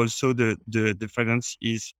 because also the fragrance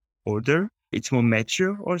is older. It's more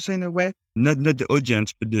mature also, in a way. Not the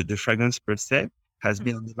audience, but the fragrance per se has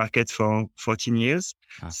been on the market for 14 years.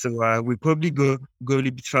 So we probably go a little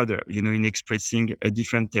bit further, in expressing a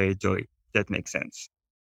different territory. That makes sense.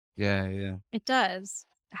 Yeah. It does.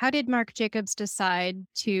 How did Marc Jacobs decide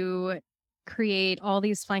to create all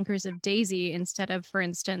these flankers of Daisy instead of, for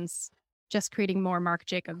instance, just creating more Marc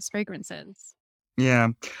Jacobs fragrances? Yeah,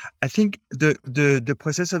 I think the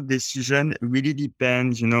process of decision really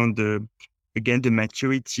depends, on again, the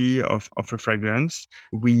maturity of a fragrance.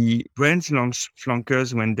 Brands launch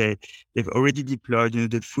flankers when they've already deployed,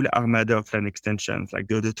 the full armada of line extensions, like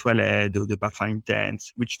the Eau de Toilette or the Parfum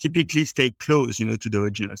Intense, which typically stay close, to the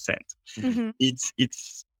original scent. Mm-hmm. It's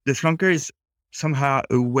the flanker is somehow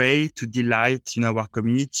a way to delight, our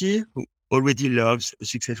community who already loves a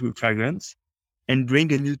successful fragrance and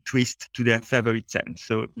bring a new twist to their favorite scent.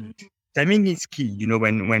 So timing is key,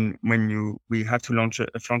 when we have to launch a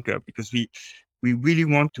flanker, because we really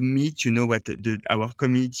want to meet, what our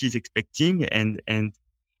community is expecting, and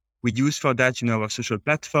we use for that, our social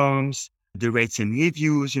platforms, the rates and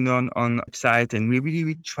reviews, on website, and we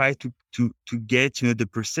really try to get, the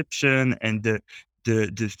perception and the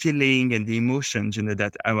feeling and the emotions,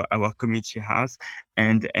 that our community has,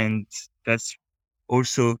 and that's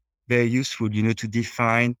also very useful, to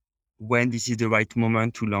define when this is the right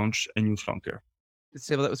moment to launch a new flanker.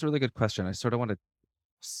 Sable, that was a really good question. I sort of want to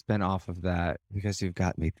spin off of that because you've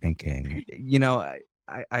got me thinking.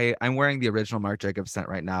 I'm wearing the original Marc Jacobs scent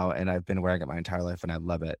right now, and I've been wearing it my entire life, and I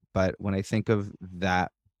love it. But when I think of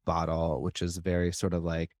that bottle, which is very sort of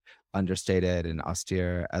like understated and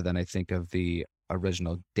austere, and then I think of the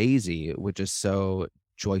original Daisy, which is so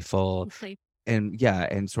joyful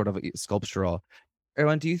and sort of sculptural.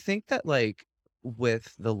 Erwan, do you think that like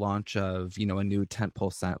with the launch of, a new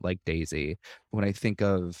tentpole scent like Daisy, when I think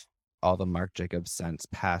of all the Marc Jacobs scents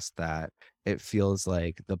past that, it feels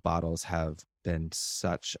like the bottles have been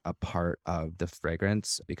such a part of the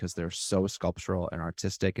fragrance because they're so sculptural and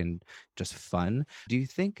artistic and just fun. Do you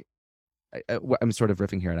think, I'm sort of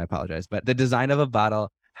riffing here and I apologize, but the design of a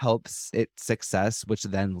bottle helps its success, which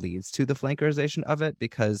then leads to the flankerization of it?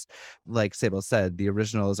 Because like Sable said, the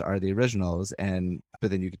originals are the originals, but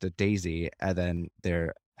then you get to Daisy, and then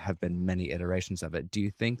there have been many iterations of it. Do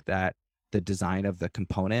you think that the design of the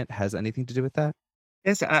component has anything to do with that?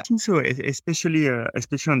 Yes, I think so, especially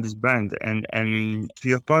on this brand. And to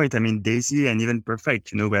your point, I mean, Daisy and even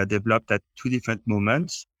Perfect, were developed at two different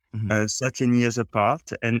moments, 13 years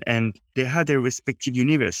apart, and they had their respective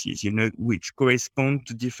universes, which correspond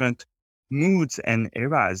to different moods and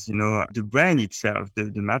eras. The brand itself,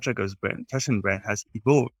 the Marc Jacobs brand, fashion brand, has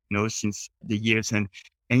evolved, since the years. And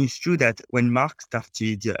it's true that when Marc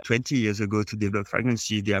started 20 years ago to develop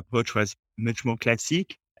fragrances, the approach was much more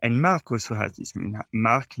classic. And Marc also has this. I mean,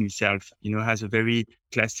 Marc himself, has a very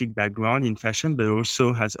classic background in fashion, but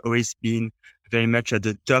also has always been very much at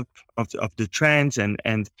the top of the trends and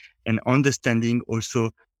understanding also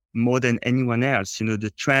more than anyone else,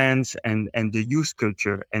 the trends and the youth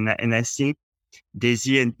culture. And I think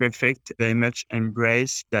Daisy and Perfect very much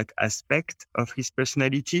embrace that aspect of his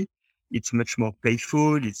personality. It's much more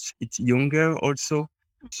playful. It's younger also.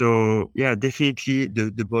 So yeah, definitely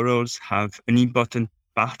the bottles have an important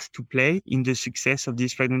part to play in the success of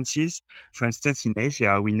these fragrances. For instance, in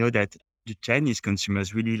Asia, we know that the Chinese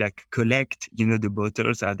consumers really like collect, the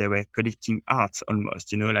bottles they were collecting art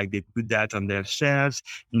almost, like they put that on their shelves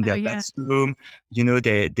in their bathroom.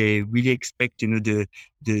 They really expect, the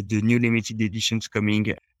new limited editions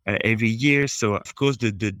coming every year. So of course,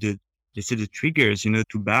 they say the triggers,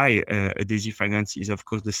 to buy a Daisy fragrance is of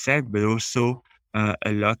course the scent, but also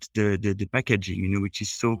a lot the packaging, which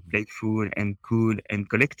is so playful and cool and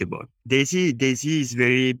collectible. Daisy is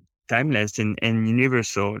very timeless and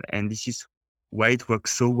universal, and this is why it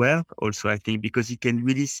works so well. Also, I think because it can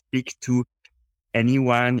really speak to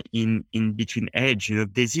anyone in between age.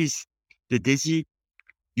 The Daisy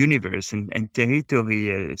universe and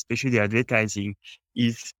territory, especially the advertising,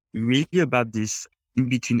 is really about this in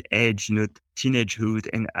between age, teenagehood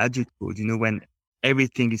and adulthood. When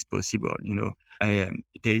everything is possible.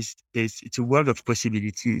 It's a world of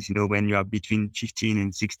possibilities, when you are between 15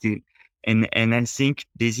 and 16. And I think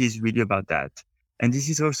this is really about that. And this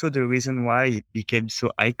is also the reason why it became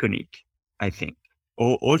so iconic, I think.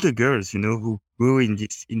 All the girls, who grew in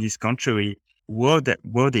this country wore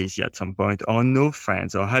Daisy at some point, or know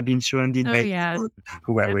friends, or have been surrounded by people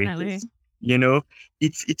who were wearing it.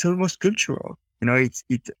 It's almost cultural.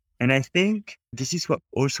 And I think this is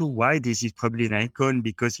why this is probably an icon,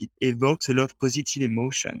 because it evokes a lot of positive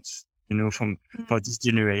emotions, for this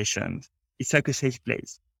generation. It's like a safe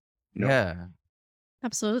place. Yeah.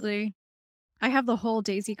 Absolutely. I have the whole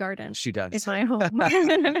Daisy garden. She does. It's my home.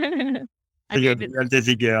 You're a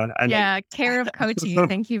Daisy girl. Care of Coty.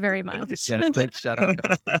 Thank you very much. Yes, thanks. Shout out.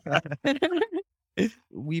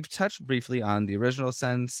 We've touched briefly on the original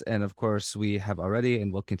scents, and of course, we have already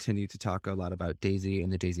and will continue to talk a lot about Daisy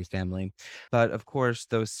and the Daisy family. But of course,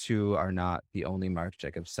 those two are not the only Marc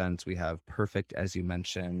Jacobs scents. We have Perfect, as you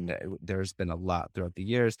mentioned. There's been a lot throughout the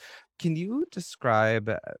years. Can you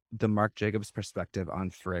describe the Marc Jacobs perspective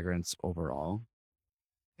on fragrance overall?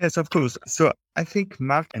 Yes, of course. So I think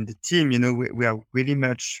Marc and the team, we are really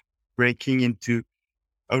much always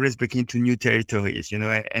breaking into new territories,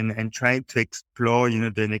 and trying to explore,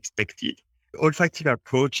 the unexpected. Olfactive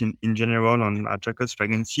approach in general on Marc Jacobs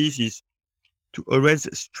fragrances is to always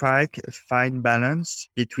strike a fine balance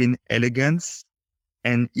between elegance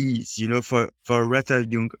and ease, for a rather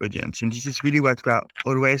young audience. And this is really what we are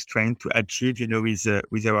always trying to achieve,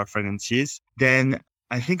 with our fragrances. Then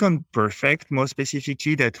I think on Perfect, more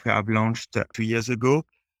specifically, that we have launched 2 years ago,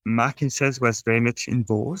 Marc himself was very much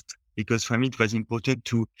involved because for me, it was important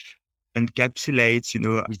to encapsulate,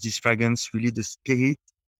 with this fragrance, really the spirit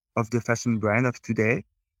of the fashion brand of today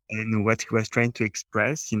and what he was trying to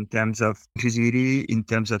express in terms of inclusivity, in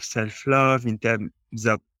terms of self-love, in terms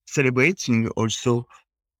of celebrating also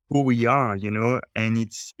who we are, and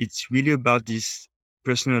it's really about this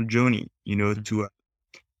personal journey, to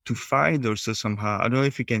find also somehow, I don't know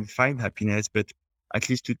if you can find happiness, but at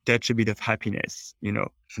least to touch a bit of happiness,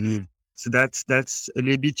 Mm. So that's a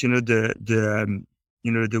little bit, the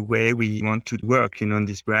way we want to work, on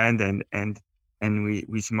this brand and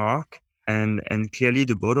with Marc. And clearly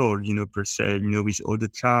the bottle, per se, with all the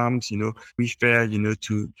charms, refer,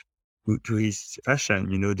 to his fashion,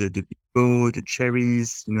 the bow, the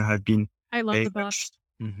cherries, have been I love very the much,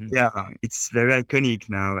 box. yeah, it's very iconic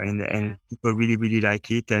now and people really, really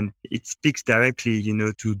like it. And it speaks directly,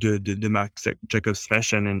 to the Marc Jacobs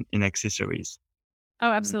fashion and accessories. Oh,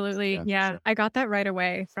 absolutely. Yeah. Sure. I got that right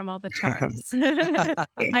away from all the charms.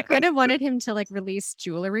 I kind of wanted him to like release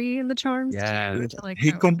jewelry in the charms Yeah. too, to like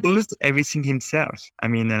He go. composed everything himself. I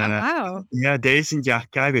mean, Oh, wow. yeah, there is in the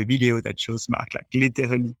archive a video that shows Marc like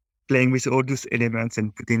literally playing with all those elements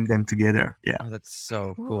and putting them together. Yeah. Oh, that's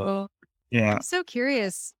so cool. Cool. Yeah. I'm so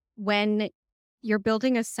curious when you're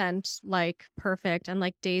building a scent like Perfect and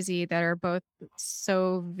like Daisy that are both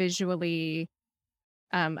so visually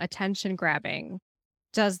attention grabbing.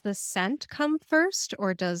 Does the scent come first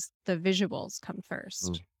or does the visuals come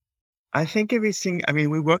first? I think everything, I mean,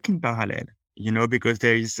 we work in parallel, because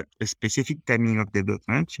there is a specific timing of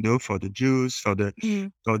development, for the juice, for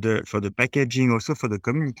the packaging, also for the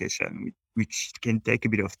communication, which can take a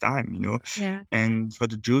bit of time, Yeah. And for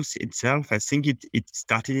the juice itself, I think it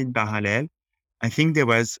started in parallel. I think there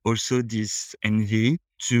was also this envy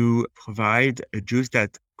to provide a juice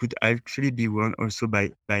that could actually be worn also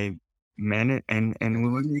by men and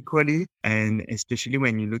women equally. And especially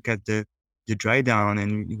when you look at the dry down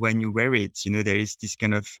and when you wear it, there is this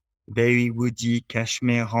kind of very woody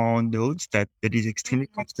cashmere notes that is extremely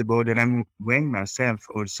comfortable that I'm wearing myself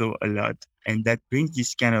also a lot. And that brings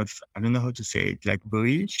this kind of, I don't know how to say it, like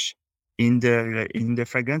boyish in the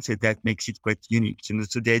fragrance that makes it quite unique.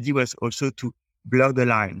 So the idea was also to blur the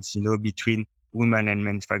lines, between women and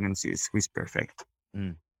men's fragrances with Perfect.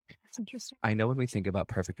 That's interesting. I know when we think about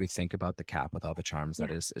Perfect, we think about the cap with all the charms that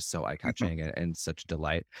is so eye-catching and such a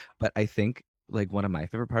delight. But I think like one of my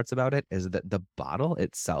favorite parts about it is that the bottle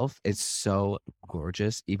itself is so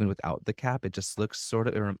gorgeous, even without the cap. It just looks sort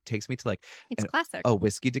of, it takes me to like It's classic. a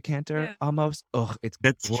whiskey decanter almost. Oh, it's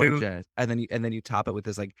That's true. gorgeous. And then you top it with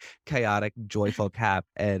this like chaotic, joyful cap.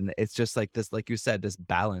 And it's just like this, like you said, this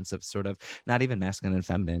balance of sort of not even masculine and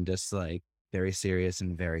feminine, just like very serious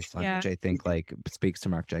and very fun, Yeah. which I think like speaks to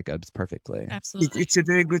Marc Jacobs perfectly. Absolutely. It's a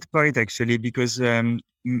very good point, actually, because I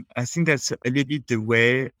think that's a little bit the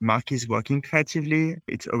way Marc is working creatively.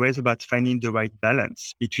 It's always about finding the right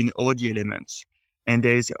balance between all the elements. And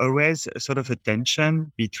there is always a sort of a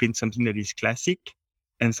tension between something that is classic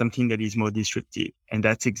and something that is more disruptive. And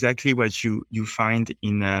that's exactly what you find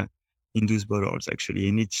in those bottles, actually.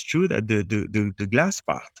 And it's true that the glass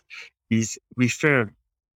part is referred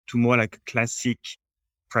to more like a classic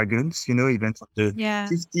fragrance, even from the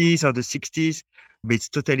 50s or the 60s, but it's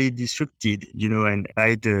totally disrupted, and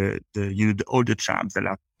by all the charms that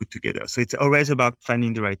are put together. So it's always about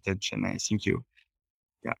finding the right tension. I think you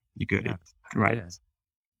got it right. Yeah.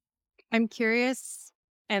 I'm curious,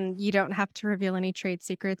 and you don't have to reveal any trade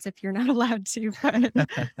secrets if you're not allowed to, but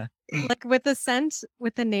like with a scent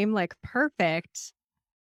with a name like Perfect,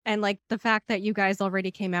 and like the fact that you guys already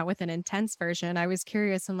came out with an intense version, I was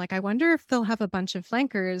curious. I'm like, I wonder if they'll have a bunch of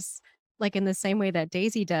flankers, like in the same way that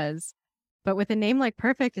Daisy does. But with a name like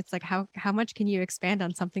Perfect, it's like, how much can you expand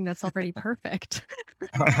on something that's already perfect?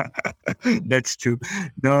 That's true.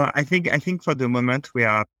 No, I think for the moment we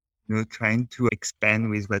are trying to expand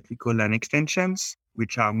with what we call line extensions,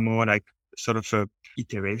 which are more like sort of a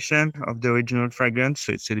iteration of the original fragrance.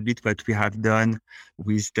 So it's a little bit what we have done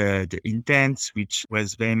with the Intense, which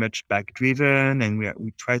was very much back driven, and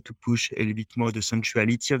we try to push a little bit more the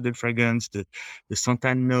sensuality of the fragrance, the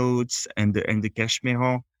santan notes, and the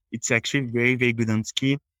cashmere. It's actually very, very good on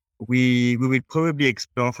skin. We will probably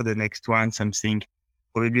explore for the next one something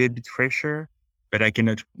probably a bit fresher, but I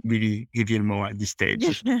cannot really reveal more at this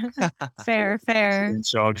stage. Fair.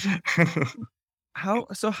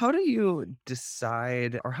 How do you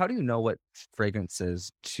decide, or how do you know what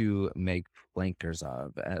fragrances to make flankers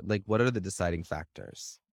of? Like, what are the deciding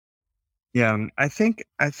factors? Yeah, I think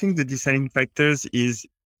the deciding factors is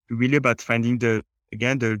really about finding the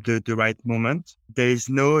right moment. There is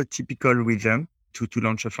no typical rhythm to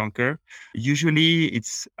launch a flanker. Usually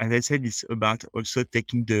it's, as I said, it's about also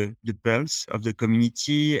taking the pulse of the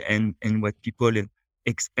community and what people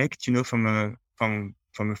expect,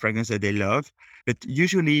 from a fragrance that they love. But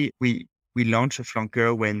usually we launch a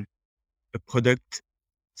flanker when a product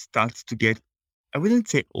starts to get, I wouldn't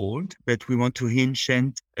say old, but we want to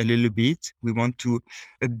reenchant a little bit. We want to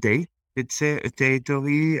update, let's say, a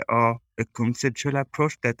territory or a conceptual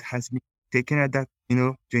approach that has been taken at that,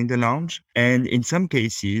 during the launch. And in some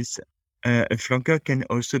cases, a flanker can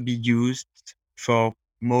also be used for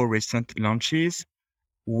more recent launches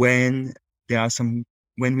when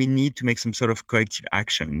when we need to make some sort of corrective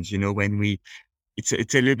actions,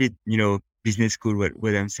 it's a little bit, business school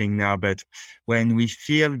what I'm saying now, but when we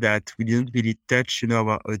feel that we didn't really touch,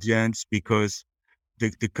 our audience because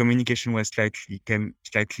the communication was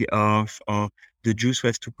slightly off, or the juice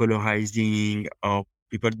was too polarizing, or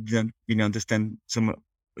people didn't really understand some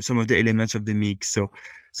of the elements of the mix. So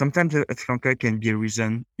sometimes a flanker can be a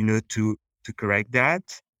reason, to correct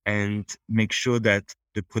that and make sure that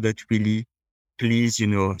the product really please,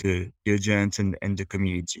 the audience and the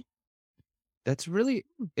community. That's really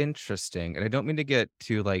interesting. And I don't mean to get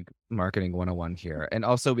to like marketing 101 here. And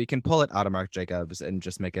also we can pull it out of Marc Jacobs and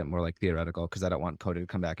just make it more like theoretical, because I don't want Coty to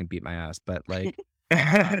come back and beat my ass. But like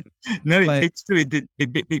no, it's true.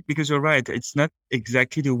 Because you're right. It's not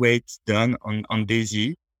exactly the way it's done on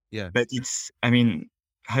Daisy. Yeah. But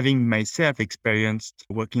having myself experienced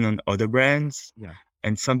working on other brands. Yeah.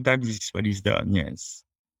 And sometimes it's what is done. Yes.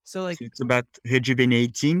 So it's about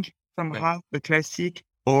rejuvenating somehow the classic,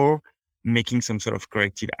 or making some sort of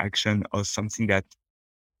corrective action or something that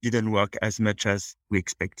didn't work as much as we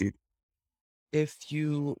expected. If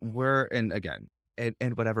you were, and again,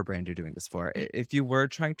 and whatever brand you're doing this for, if you were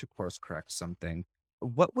trying to course correct something,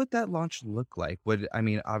 what would that launch look like?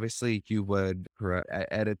 Obviously you would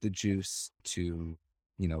edit the juice to,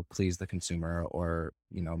 please the consumer, or,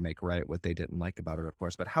 make right what they didn't like about it, of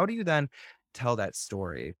course. But how do you then tell that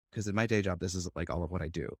story? Because in my day job, this is like all of what I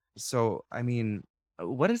do. So,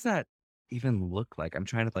 what does that even look like? I'm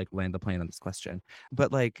trying to like land the plane on this question,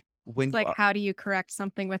 but like when it's like, how do you correct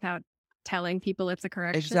something without telling people it's a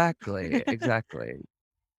correction? Exactly.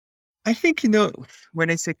 I think, when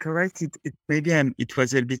I say correct, maybe it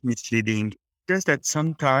was a bit misleading. Just that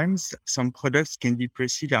sometimes some products can be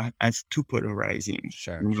perceived as too polarizing.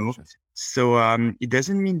 Sure. So it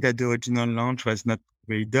doesn't mean that the original launch was not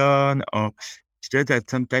very done, or it's just that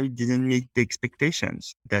sometimes it didn't meet the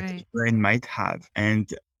expectations that the brand might have. And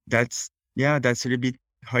that's a little bit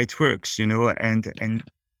how it works, and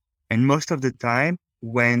most of the time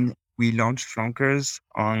when we launch flankers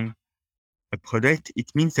on a product, it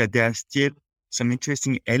means that there are still some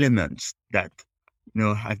interesting elements that,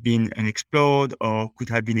 have been unexplored or could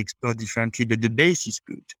have been explored differently, but the base is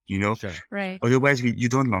good, Sure. Right. Otherwise you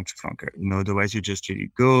don't launch a flanker, otherwise you just really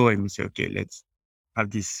go and you say, okay, let's have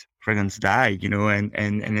this fragrance die,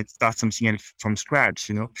 and let's start something else from scratch,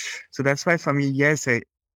 So that's why for me, yes, I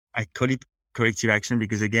call it corrective action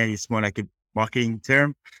because again, it's more like a marketing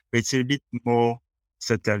term, but it's a bit more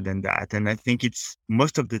subtle than that. And I think it's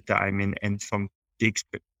most of the time, and from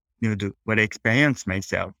what I experienced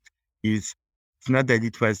myself is it's not that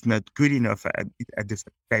it was not good enough at the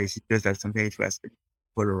place. It's just that sometimes it was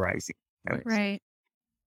polarizing. Right.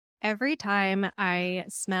 Every time I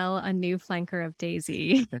smell a new flanker of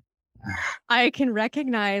Daisy, I can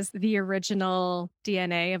recognize the original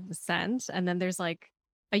DNA of the scent. And then there's like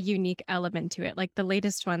a unique element to it. Like the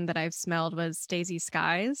latest one that I've smelled was Daisy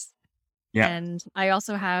Skies. Yeah. And I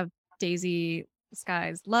also have Daisy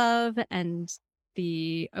Skies Love and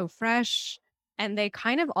the Eau Fresh. And they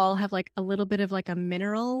kind of all have like a little bit of like a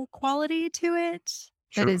mineral quality to it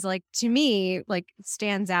that is like, to me, like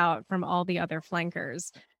stands out from all the other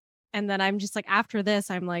flankers. And then I'm just like, after this,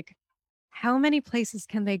 I'm like, how many places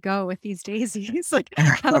can they go with these daisies? Like,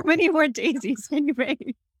 how many more daisies can you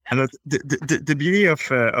make? The beauty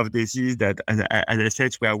of Daisy is that, as I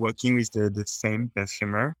said, we are working with the same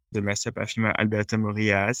perfumer, the master perfumer Alberto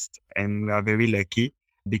Morias, and we are very lucky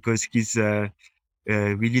because he's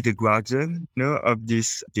really the guardian, of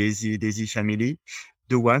this Daisy family.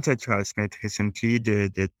 The ones that you have met recently,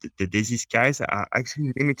 the Daisy Skies, are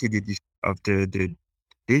actually limited edition of the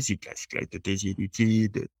Daisy classic, like the Daisy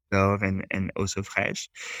Elite, the Love, and also Fresh.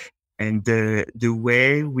 And the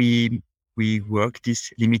way we work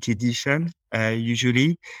this limited edition,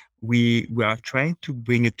 usually we are trying to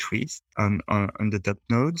bring a twist on the top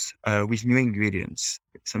notes with new ingredients,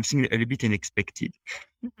 something a little bit unexpected.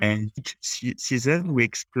 Mm-hmm. And each season we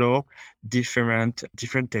explore different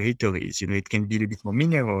territories. It can be a little bit more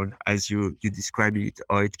mineral, as you describe it,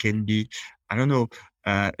 or it can be, I don't know,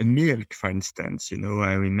 a milk, for instance.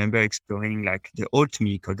 I remember exploring like the oat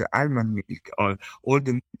milk or the almond milk, or all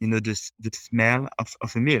the the smell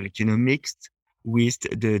of a milk, mixed with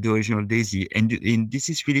the original Daisy. And this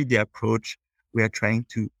is really the approach we are trying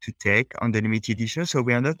to take on the limited edition. So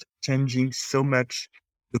we are not changing so much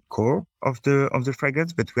the core of the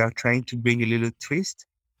fragrance, but we are trying to bring a little twist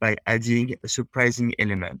by adding a surprising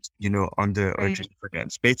element, on the original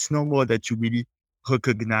fragrance. But it's no more that you really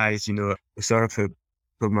recognize, a sort of a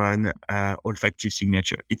common olfactive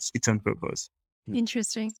signature. It's on purpose.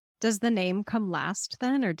 Interesting. Does the name come last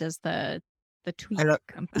then, or does the tweet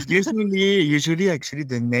come first? Usually, actually,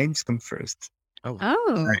 the names come first.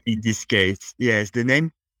 Oh. In this case, yes, the name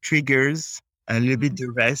triggers a little bit the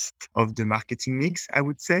rest of the marketing mix, I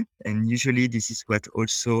would say. And usually this is what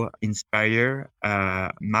also inspire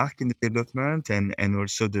mark in the development and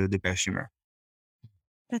also the perfumer.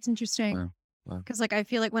 That's interesting. Because like I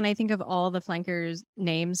feel like when I think of all the flankers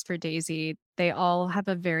names for Daisy, they all have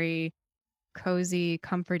a very cozy,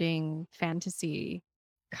 comforting fantasy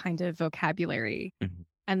kind of vocabulary. Mm-hmm.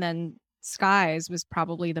 And then Skies was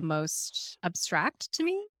probably the most abstract to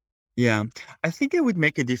me. Yeah, I think I would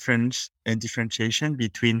make a differentiation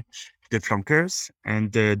between the flankers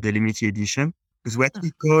and the limited edition. Because what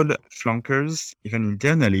we call flankers, even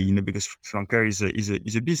internally, because flanker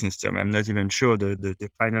is a business term. I'm not even sure the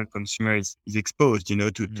final consumer is exposed,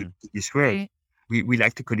 to this word. Right. We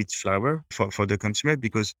like to call it flower for the consumer,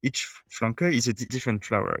 because each flanker is a different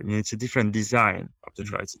flower. It's a different design of the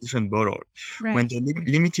flower. It's a different bottle. Right. When the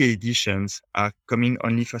limited editions are coming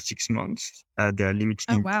only for 6 months, they're limited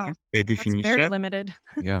in time, by definition. That's very limited.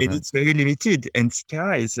 Yeah, it's very limited. And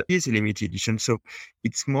Skies is a limited edition. So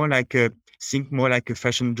it's more like a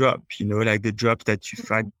fashion drop, like the drop that you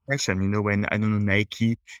find in fashion, when, I don't know,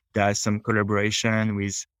 Nike does some collaboration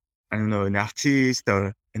with, I don't know, an artist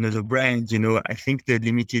or another brand, I think the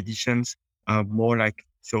limited editions are more like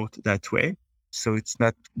thought that way. So it's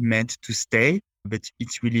not meant to stay, but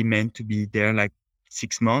it's really meant to be there like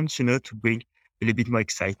 6 months, to bring a little bit more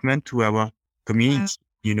excitement to our community.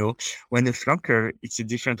 Wow. When a flanker, it's a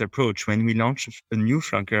different approach. When we launch a new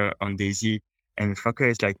flanker on Daisy, and flanker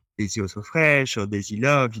is like Daisy Also Fresh or Daisy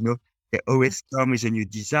Love, they always come with a new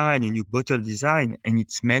design, a new bottle design, and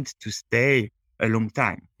it's meant to stay a long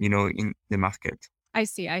time, in the market. I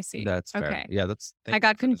see. That's fair. Okay. Yeah, I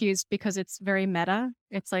got confused because it's very meta.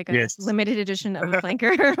 It's like a limited edition of a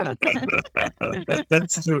flanker.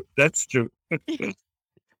 That's true.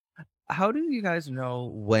 How do you guys know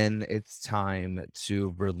when it's time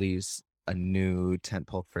to release a new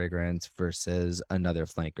tentpole fragrance versus another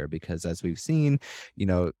flanker? Because as we've seen,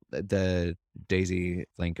 the Daisy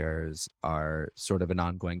flankers are sort of an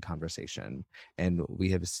ongoing conversation, and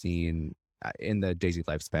we have seen in the Daisy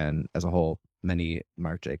lifespan as a whole many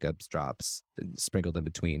Marc Jacobs drops sprinkled in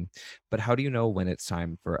between. But how do you know when it's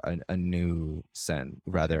time for a new scent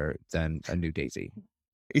rather than a new Daisy?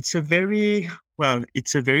 It's a very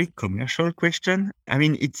commercial question. I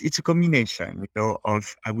mean, it's a combination,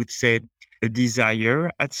 of, I would say, a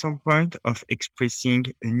desire at some point of expressing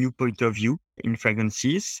a new point of view in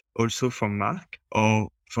fragrances, also from Marc, or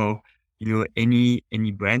for, any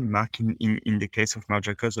brand, Marc in the case of Marc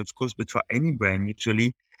Jacobs, of course, but for any brand,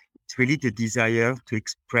 usually, it's really the desire to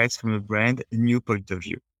express from a brand a new point of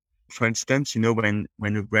view. For instance, when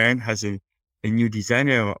a brand has a new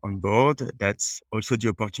designer on board, that's also the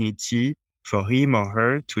opportunity for him or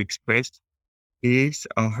her to express his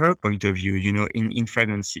or her point of view, in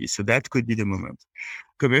fragrances. So that could be the moment.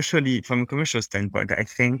 Commercially, from a commercial standpoint, I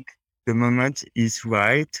think the moment is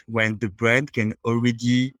right when the brand can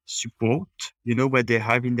already support, what they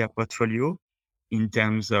have in their portfolio in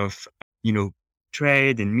terms of,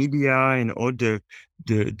 trade and media and all the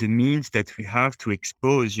means that we have to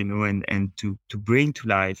expose, and to bring to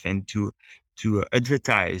life and to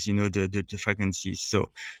advertise, the fragrances. So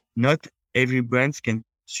not every brand can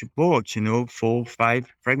support, 4-5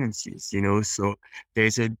 fragrances, so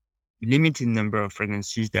there's a limited number of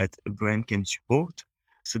fragrances that a brand can support.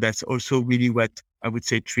 So that's also really what I would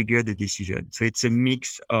say triggered the decision. So it's a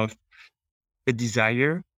mix of a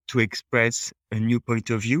desire to express a new point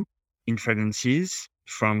of view in fragrances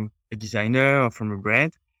from a designer or from a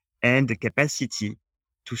brand, and the capacity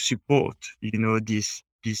to support,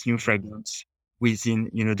 this new fragrance within,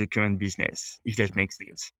 the current business, if that makes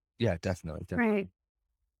sense. Yeah, definitely. Right.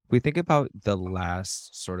 We think about the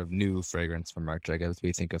last sort of new fragrance from Marc Jacobs,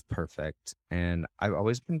 we think of Perfect. And I've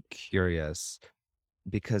always been curious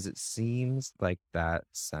because it seems like that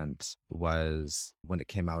scent was, when it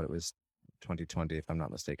came out, it was 2020, if I'm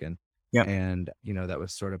not mistaken. Yeah. And, that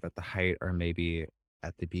was sort of at the height or maybe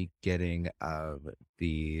at the beginning of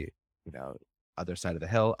the, other side of the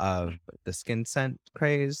hill of the skin scent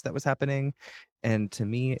craze that was happening. And to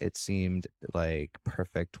me, it seemed like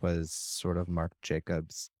Perfect was sort of Marc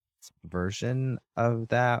Jacobs' version of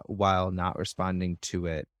that while not responding to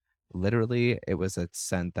it literally. It was a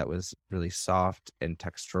scent that was really soft and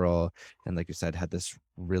textural, and like you said, had this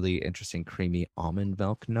really interesting creamy almond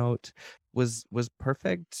milk note. Was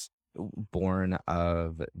Perfect born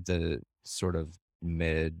of the sort of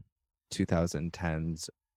mid 2010s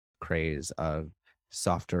craze of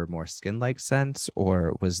softer, more skin-like scents,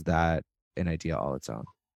 or was that an idea all its own?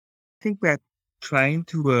 I think we're trying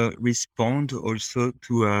to respond also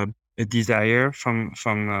to a desire from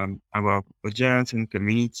our audience and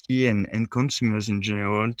community and consumers in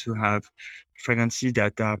general to have fragrances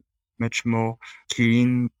that are much more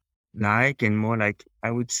clean, like, and more like,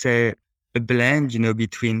 I would say, a blend,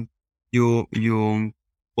 between your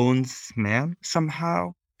own smell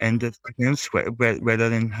somehow and the fragrance, rather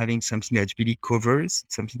than having something that really covers,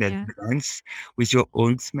 something that blends with your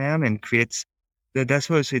own smell and creates. That's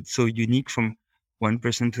why it's so unique from one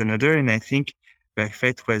person to another. And I think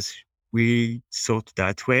Perfect was really thought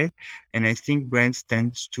that way. And I think brands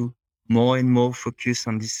tend to more and more focus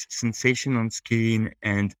on this sensation on skin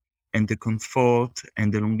and the comfort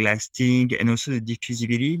and the long lasting and also the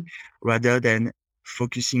diffusibility, rather than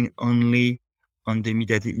focusing only on the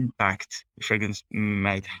immediate impact the fragrance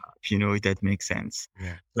might have, if that makes sense.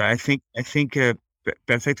 Yeah. So I think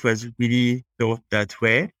Perfect was really thought that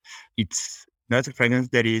way. It's not a fragrance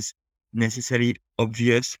that is necessarily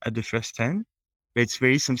obvious at the first time, but it's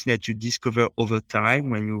very something that you discover over time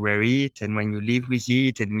when you wear it and when you live with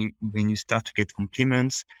it and when you start to get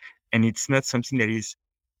compliments. And it's not something that is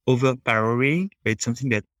overpowering, but it's something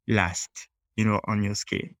that lasts, on your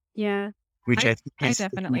skin. Yeah. Which I think I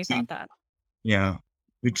definitely thought that. Yeah.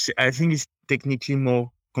 Which I think is technically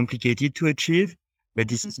more complicated to achieve, but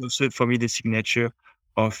this is also for me the signature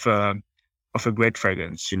of a great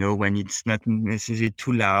fragrance, when it's not necessarily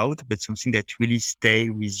too loud, but something that really stay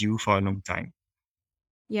with you for a long time.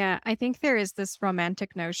 Yeah, I think there is this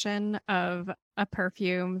romantic notion of a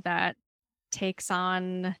perfume that takes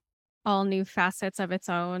on all new facets of its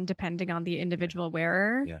own depending on the individual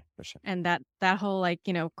wearer. Yeah, for sure. And that whole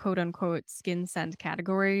quote unquote skin scent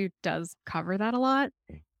category does cover that a lot.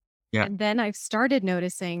 Yeah. And then I've started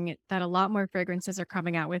noticing that a lot more fragrances are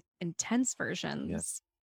coming out with intense versions. Yes.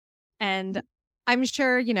 And I'm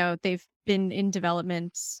sure, they've been in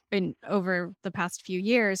development over the past few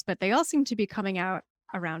years, but they all seem to be coming out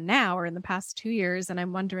around now or in the past 2 years. And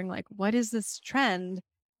I'm wondering, what is this trend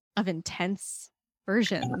of intense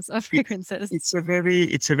versions of fragrances? It's a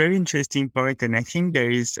very interesting point. And I think there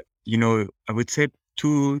is, I would say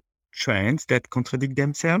 2 trends that contradict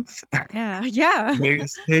themselves. Yeah.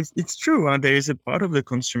 It's true. There is a part of the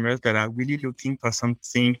consumers that are really looking for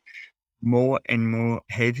something more and more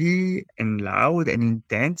heavy and loud and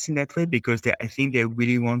intense in that way, because I think they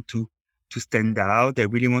really want to stand out. They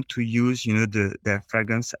really want to use, their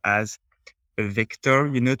fragrance as a vector,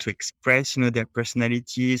 to express, their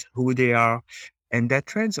personalities, who they are. And that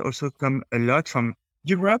trends also come a lot from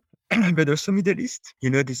Europe, but also Middle East.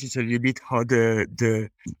 This is a little bit how the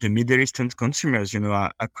Middle Eastern consumers,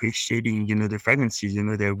 are appreciating, the fragrances.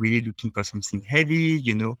 They're really looking for something heavy,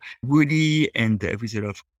 woody, and with a lot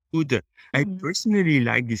of wood. I personally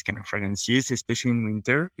like these kind of fragrances, especially in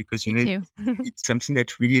winter, because it's something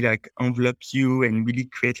that really envelopes you and really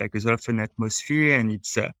creates a sort of an atmosphere, and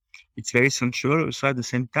it's very sensual also at the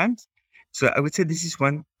same time. So I would say this is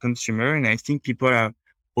one consumer, and I think people are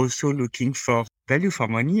also looking for value for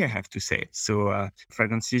money, I have to say. So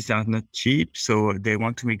fragrances are not cheap, so they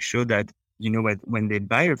want to make sure that when they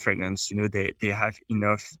buy a fragrance, they have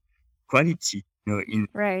enough quality,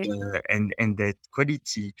 right, and that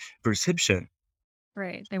quality perception.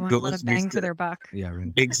 Right, they want a lot of bang for their buck. Yeah,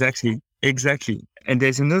 right. Exactly. And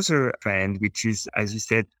there's another trend, which is, as you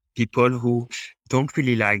said, people who don't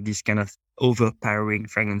really like this kind of overpowering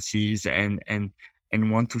fragrances and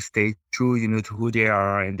want to stay true, to who they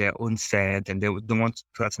are and their own scent, and they don't want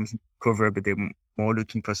to have something to cover, but they're more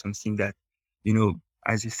looking for something that,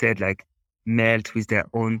 as you said, like melt with their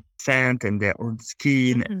own scent and their own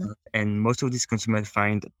skin. Mhm. And most of these consumers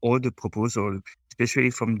find all the proposals, especially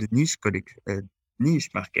from the niche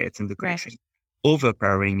markets and the collection,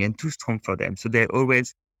 overpowering and too strong for them. So they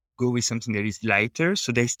always go with something that is lighter.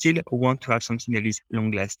 So they still want to have something that is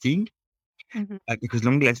long lasting, Mhm. because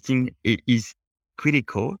long lasting is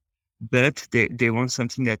critical, but they want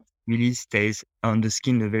something that really stays on the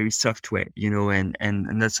skin in a very soft way, and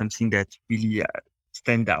not something that really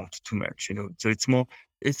stand out too much, So it's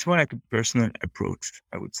more like a personal approach,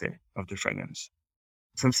 I would say, of the fragrance.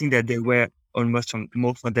 Something that they wear almost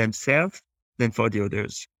more for themselves than for the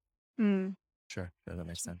others. Mm. Sure. That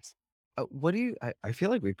makes sense. What do you, I feel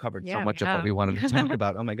like we've covered so Yeah, much we of what we have. wanted to talk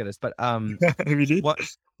about. Oh my goodness. But Really?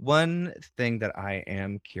 one thing that I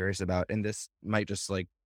am curious about, and this might just like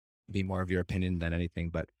be more of your opinion than anything,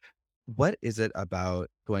 but what is it about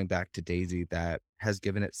going back to Daisy that has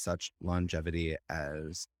given it such longevity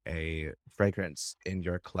as a fragrance in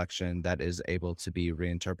your collection that is able to be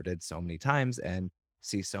reinterpreted so many times and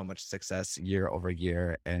see so much success year over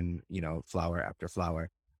year and, flower after flower?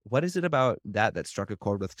 What is it about that struck a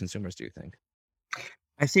chord with consumers, do you think?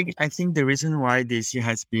 I think the reason why Daisy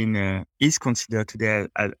has been is considered today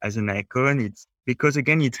as an icon, it's because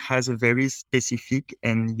again it has a very specific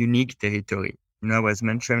and unique territory. I was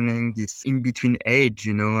mentioning this in between age,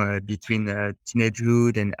 between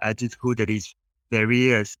teenagehood and adulthood that is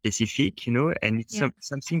very specific, and it's Yeah.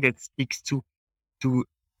 something that speaks to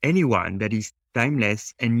anyone, that is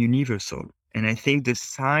timeless and universal. And I think the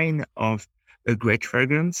sign of a great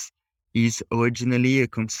fragrance is originally a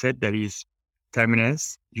concept that is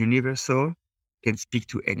timeless, universal, can speak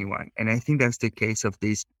to anyone. And I think that's the case of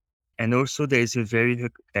this. And also, there is a very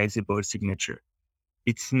recognizable signature.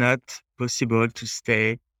 It's not possible to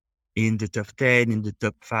stay in the top 10, in the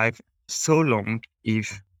top 5 so long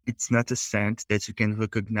if it's not a scent that you can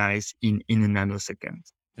recognize in a nanosecond.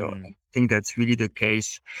 So I think that's really the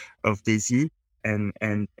case of Daisy. And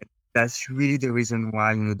that's really the reason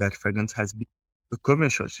why, that fragrance has been a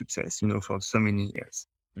commercial success, for so many years.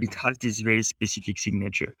 It has this very specific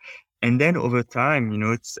signature. And then over time,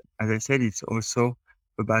 it's, as I said, it's also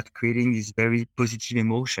about creating these very positive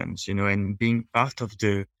emotions, and being part of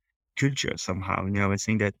the culture somehow. I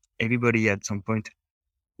think that everybody at some point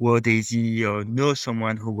wore Daisy or know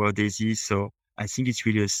someone who wore Daisy. So I think it's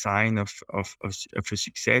really a sign of a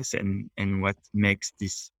success and what makes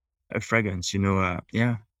this a fragrance, a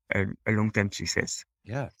long time success.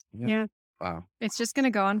 Yeah. Yeah. Wow. It's just going to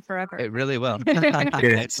go on forever. It really will.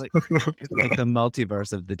 Yes. It's like the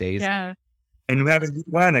multiverse of the days. Yeah. And we have a good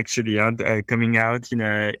one actually coming out in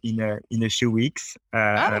a few weeks.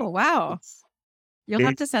 Oh, wow. It's You'll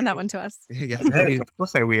have to send that one to us. Yeah. Yes, of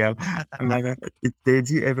course I will. It's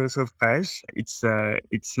Daisy Ever So Fresh.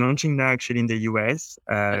 It's launching now actually in the US.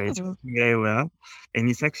 It's Oh. working very well, and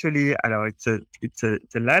it's actually it's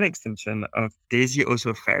a line extension of Daisy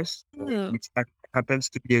Also Fresh, Mm. which happens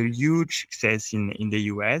to be a huge success in the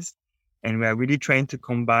US, and we are really trying to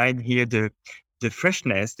combine here the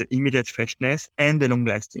freshness, the immediate freshness, and the long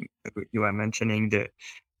lasting. You are mentioning the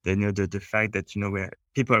fact that where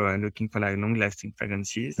people are looking for like long lasting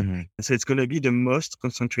fragrances. Mhm. So it's going to be the most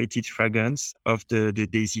concentrated fragrance of the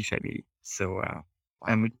Daisy family. So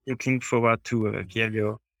I'm looking forward to hear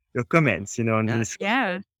your comments on Yeah. this.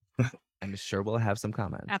 Yeah. I'm sure we'll have some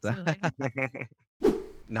comments. Absolutely.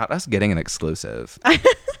 Not us getting an exclusive.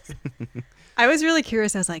 I was really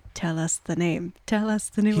curious. I was like, tell us the name. Tell us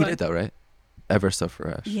the new He one. did though, right? Ever So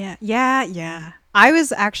Fresh. Yeah. I thought it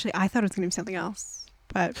was going to be something else,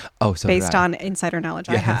 but Oh, so did based I. on insider knowledge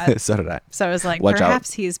I Yeah, had. so did I. So I was like, Watch out.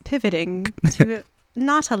 perhaps he's pivoting to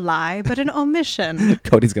not a lie, but an omission.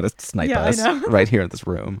 Cody's gonna snipe Yeah, I us know. right here in this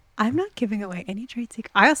room. I'm not giving away any trade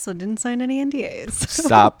secrets. I also didn't sign any NDAs.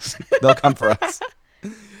 Stop. They'll come for us.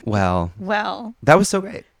 Well, Well, that was so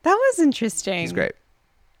great. that was interesting. It's great.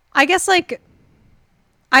 I guess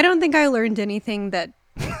I don't think I learned anything that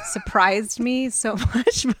surprised me so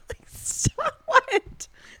much. But stop, what?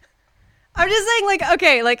 I'm just saying,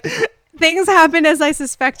 okay, things happened as I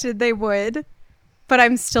suspected they would, but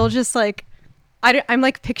I'm still just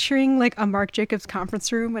I'm picturing a Marc Jacobs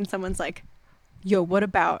conference room when someone's like, yo, what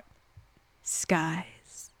about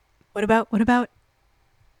skies? What about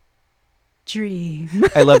dream?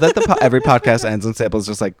 I love that every podcast ends in samples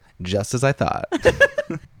just as I thought.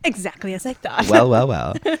 Exactly as I thought.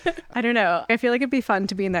 Well. I don't know. I feel like it'd be fun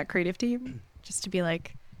to be in that creative team, just to be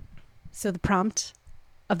like, so the prompt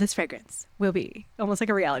of this fragrance will be almost like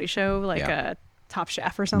a reality show, like a Top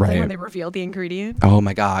Chef or something, Right. when they reveal the ingredient. Oh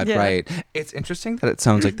my God, Yeah. right. It's interesting that it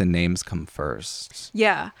sounds like the names come first.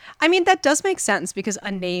 Yeah. I mean, that does make sense because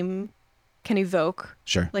a name can evoke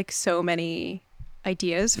Sure. like so many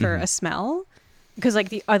ideas for a smell. Because like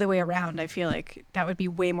the other way around, I feel like that would be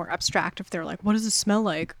way more abstract if they're like, what does it smell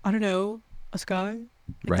like? I don't know, a sky? Like,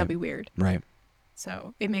 Right. that'd be weird. Right.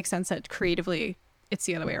 So it makes sense that creatively it's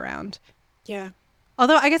the other way around. Yeah.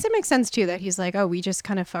 Although I guess it makes sense too that he's like, oh, we just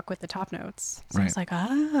kind of fuck with the top notes. So Right. it's like,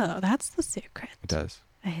 oh, that's the secret. It does.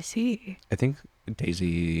 I see. I think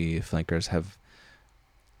Daisy flankers have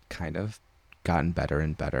kind of gotten better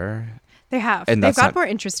and better. They have. And They've that's got not- more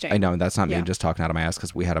interesting. I know that's not Yeah. me just talking out of my ass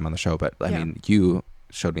because we had him on the show, but I Yeah. mean, you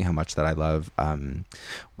showed me how much that I love.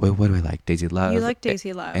 What do I like? Daisy Love. You like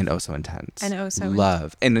Daisy Love. And Oh So Intense. And Oh So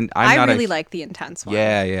Love. And then I not really a, like the intense one.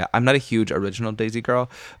 Yeah. I'm not a huge original Daisy girl,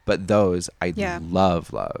 but those I Yeah.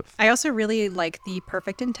 love. I also really like the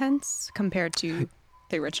Perfect Intense compared to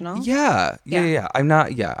the original. Yeah. I'm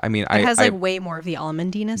not. Yeah. I mean, It has like way more of the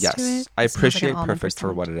almondiness yes, to it. I It smells like an appreciate almond Perfect for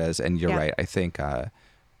percent. what it is, and you're Yeah. right. I think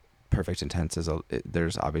Perfect Intense is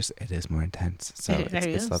there's obviously it is more intense, so It it's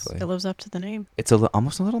is. lovely. It lives up to the name. It's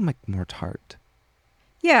almost a little like more tart,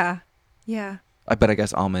 Yeah. Yeah. but I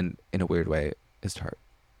guess almond in a weird way is tart.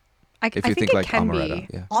 I you think think it like can amaretto,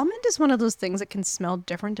 be. yeah. Almond is one of those things that can smell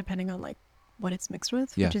different depending on like what it's mixed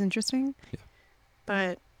with, Yeah. which is interesting. Yeah.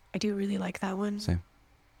 But I do really like that one. Same.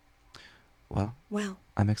 Well, Well,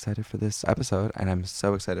 I'm excited for this episode, and I'm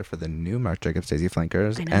so excited for the new Marc Jacobs Daisy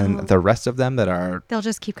Flankers I know. and the rest of them that are they'll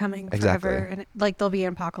just keep coming Exactly. forever. And like there'll be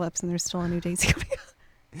an apocalypse and there's still a new Daisy coming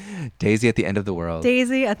out. Daisy at the end of the world.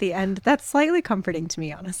 Daisy at the end. That's slightly comforting to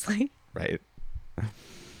me, honestly. Right.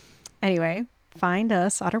 Anyway, find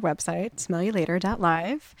us on our website,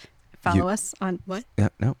 smellyoulater.live. Follow us on what? Yeah.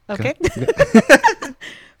 No. go Okay. ahead.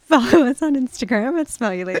 Follow us on Instagram at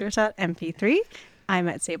smellyoulater.mp3. I'm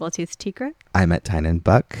at Sabletoothed Tikra. I'm at Tynan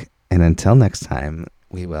Buck, and until next time,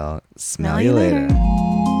 we will smell you later.